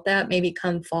more about that, maybe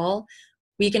come fall,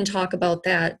 we can talk about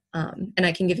that, and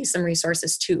I can give you some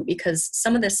resources too, because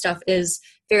some of this stuff is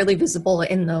fairly visible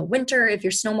in the winter if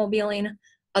you're snowmobiling.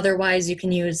 Otherwise, you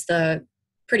can use the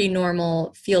pretty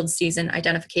normal field season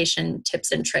identification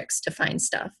tips and tricks to find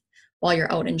stuff while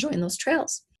you're out enjoying those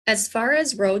trails. As far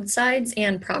as roadsides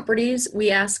and properties, we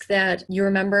ask that you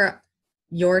remember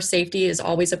your safety is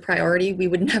always a priority. We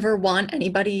would never want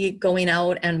anybody going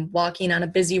out and walking on a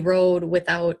busy road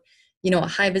without, a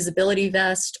high visibility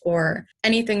vest or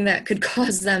anything that could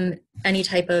cause them any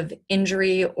type of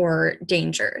injury or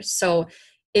danger. So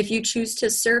if you choose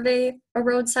to survey a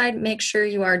roadside, make sure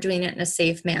you are doing it in a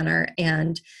safe manner.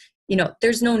 And,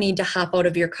 there's no need to hop out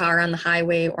of your car on the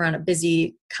highway or on a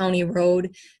busy county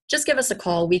road. Just give us a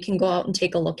call. We can go out and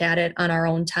take a look at it on our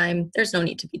own time. There's no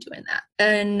need to be doing that.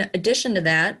 In addition to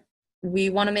that, we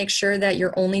want to make sure that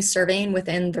you're only surveying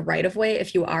within the right of way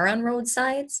if you are on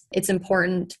roadsides. It's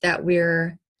important that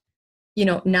we're,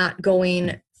 not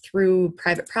going through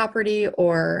private property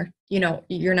or,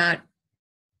 you're not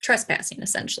trespassing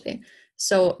essentially.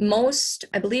 So most,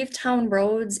 I believe, town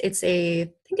roads, I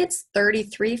think it's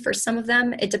 33 for some of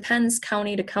them. It depends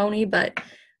county to county, but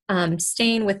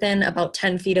staying within about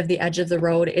 10 feet of the edge of the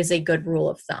road is a good rule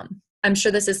of thumb. I'm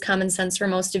sure this is common sense for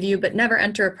most of you, but never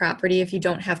enter a property if you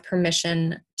don't have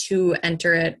permission to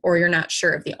enter it or you're not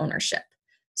sure of the ownership.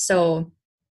 So,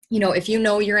 if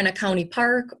you're in a county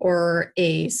park or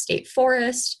a state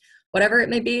forest, whatever it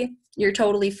may be, you're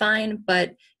totally fine.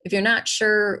 But if you're not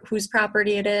sure whose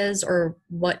property it is or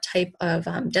what type of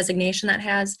designation that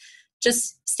has,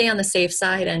 just stay on the safe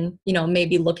side and,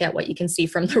 maybe look at what you can see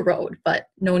from the road, but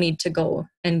no need to go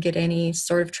and get any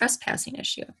sort of trespassing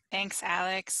issue. Thanks,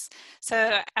 Alex.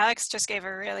 So Alex just gave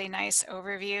a really nice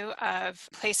overview of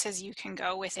places you can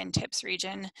go within TIPS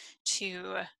region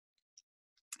to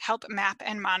help map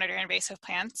and monitor invasive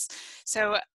plants.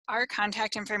 So our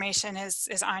contact information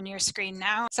is on your screen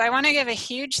now. So I want to give a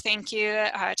huge thank you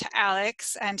to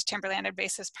Alex and Timberland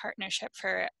Invasives Partnership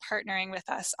for partnering with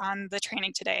us on the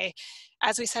training today.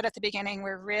 As we said at the beginning,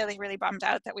 we're really, really bummed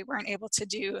out that we weren't able to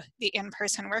do the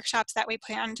in-person workshops that we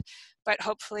planned, but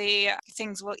hopefully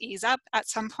things will ease up at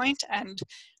some point and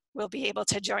we'll be able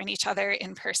to join each other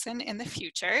in person in the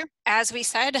future. As we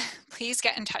said, please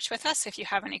get in touch with us if you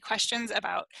have any questions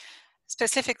about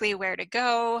specifically where to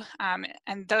go,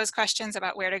 and those questions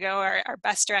about where to go are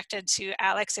best directed to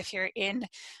Alex if you're in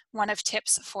one of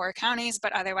TIP's 4 counties,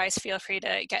 but otherwise feel free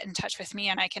to get in touch with me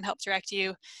and I can help direct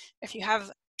you if you have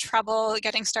trouble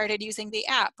getting started using the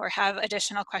app or have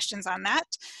additional questions on that.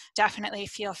 Definitely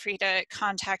feel free to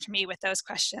contact me with those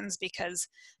questions because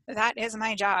that is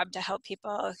my job to help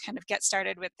people kind of get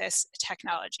started with this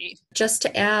technology. Just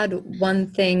to add one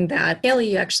thing that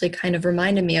Haley, you actually kind of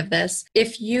reminded me of this.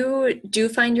 If you do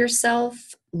find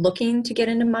yourself looking to get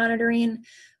into monitoring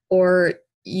or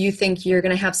you think you're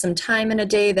going to have some time in a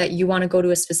day that you want to go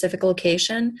to a specific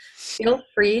location, feel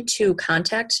free to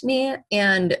contact me.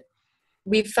 And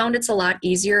we've found it's a lot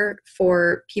easier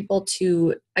for people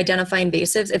to identify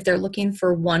invasives if they're looking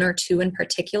for 1 or 2 in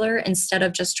particular, instead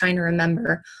of just trying to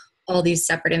remember all these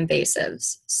separate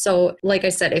invasives. So like I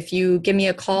said, if you give me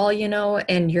a call,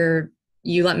 and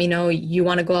you let me know you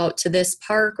want to go out to this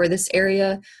park or this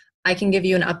area, I can give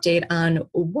you an update on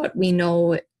what we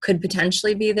know could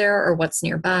potentially be there or what's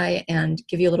nearby and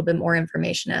give you a little bit more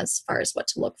information as far as what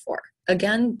to look for.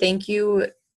 Again, thank you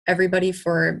everybody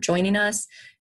for joining us.